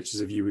were some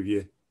pictures of you with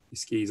your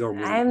skis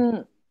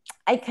on.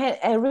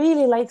 I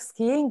really like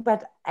skiing,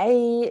 but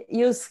I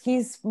use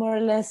skis more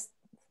or less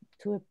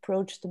to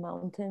approach the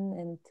mountain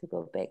and to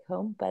go back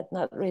home, but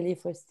not really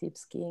for steep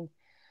skiing.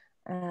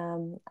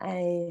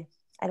 I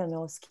don't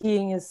know,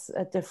 skiing is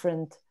a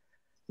different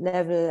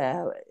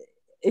level.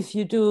 If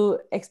you do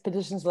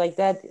expeditions like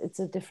that, it's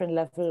a different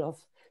level of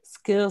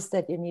skills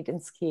that you need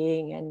in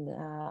skiing, and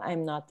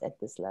I'm not at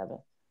this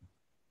level.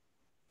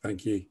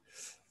 Thank you.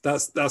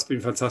 That's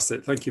been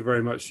fantastic. Thank you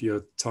very much for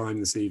your time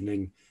this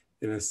evening,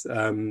 Ines.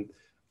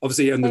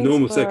 Obviously, under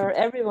normal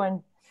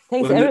circumstances,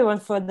 thanks everyone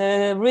for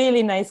the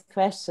really nice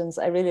questions.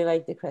 I really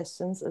like the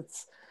questions.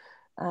 It's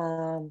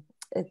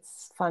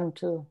fun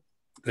to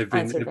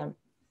answer them.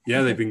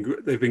 Yeah, they've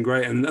been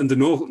great. And under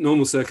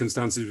normal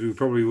circumstances, we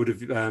probably would have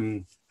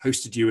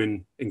hosted you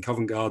in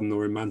Covent Garden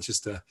or in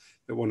Manchester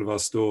at one of our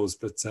stores,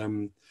 but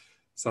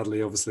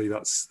sadly, obviously,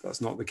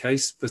 that's not the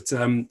case. But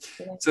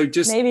so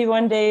just maybe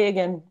one day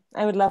again,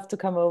 I would love to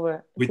come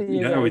over. We'd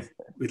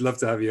love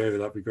to have you over.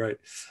 That'd be great.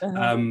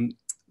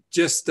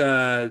 Just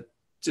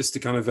to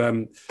kind of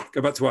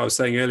go back to what I was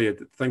saying earlier,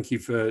 thank you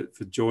for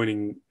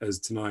joining us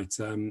tonight.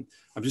 I'm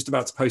just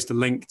about to post a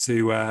link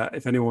to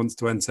if anyone wants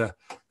to enter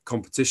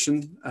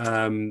competition,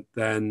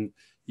 then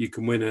you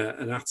can win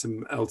an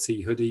Atom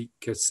LT hoodie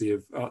courtesy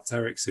of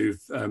Arc'teryx,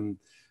 who've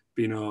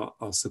been our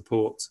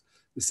support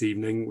this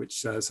evening,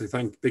 which so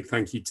big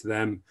thank you to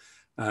them,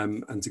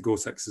 and to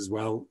GORE-TEX as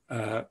well.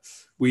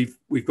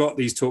 We've got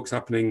these talks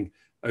happening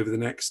over the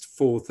next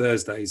 4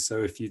 Thursdays.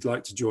 So if you'd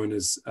like to join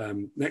us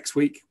next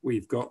week,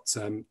 we've got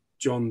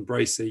John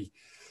Bracey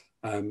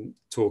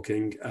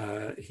talking.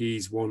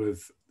 He's one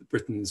of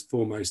Britain's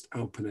foremost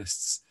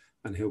alpinists,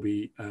 and he'll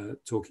be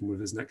talking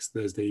with us next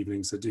Thursday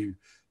evening. So do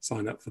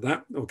sign up for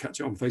that or catch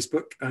it on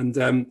Facebook.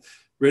 And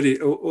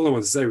really, all I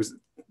want to say was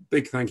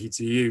big thank you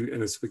to you,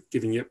 Ines, for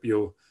giving up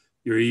your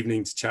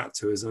evening to chat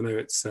to us. I know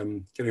it's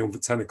getting on for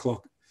 10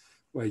 o'clock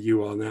where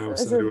you are now.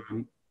 So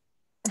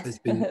it's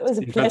been, it was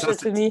a pleasure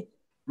fantastic. to me.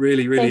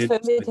 Really Thanks for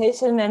the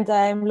invitation, and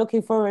I'm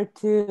looking forward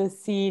to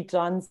see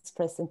John's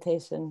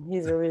presentation.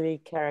 He's a really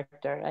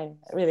character. I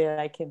really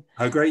like him.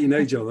 How great you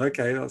know John.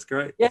 Okay, that's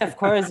great. Yeah, of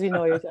course we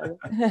know each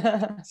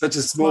other. Such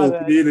a small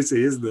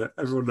community, isn't it?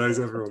 Everyone knows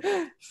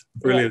everyone.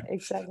 Brilliant. Yeah,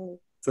 exactly.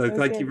 So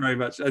thank you very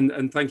much.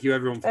 And thank you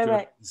everyone for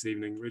joining this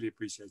evening. Really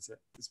appreciate it.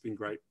 It's been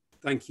great.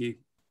 Thank you.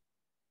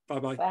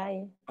 Bye-bye.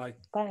 Bye. Bye.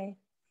 Bye.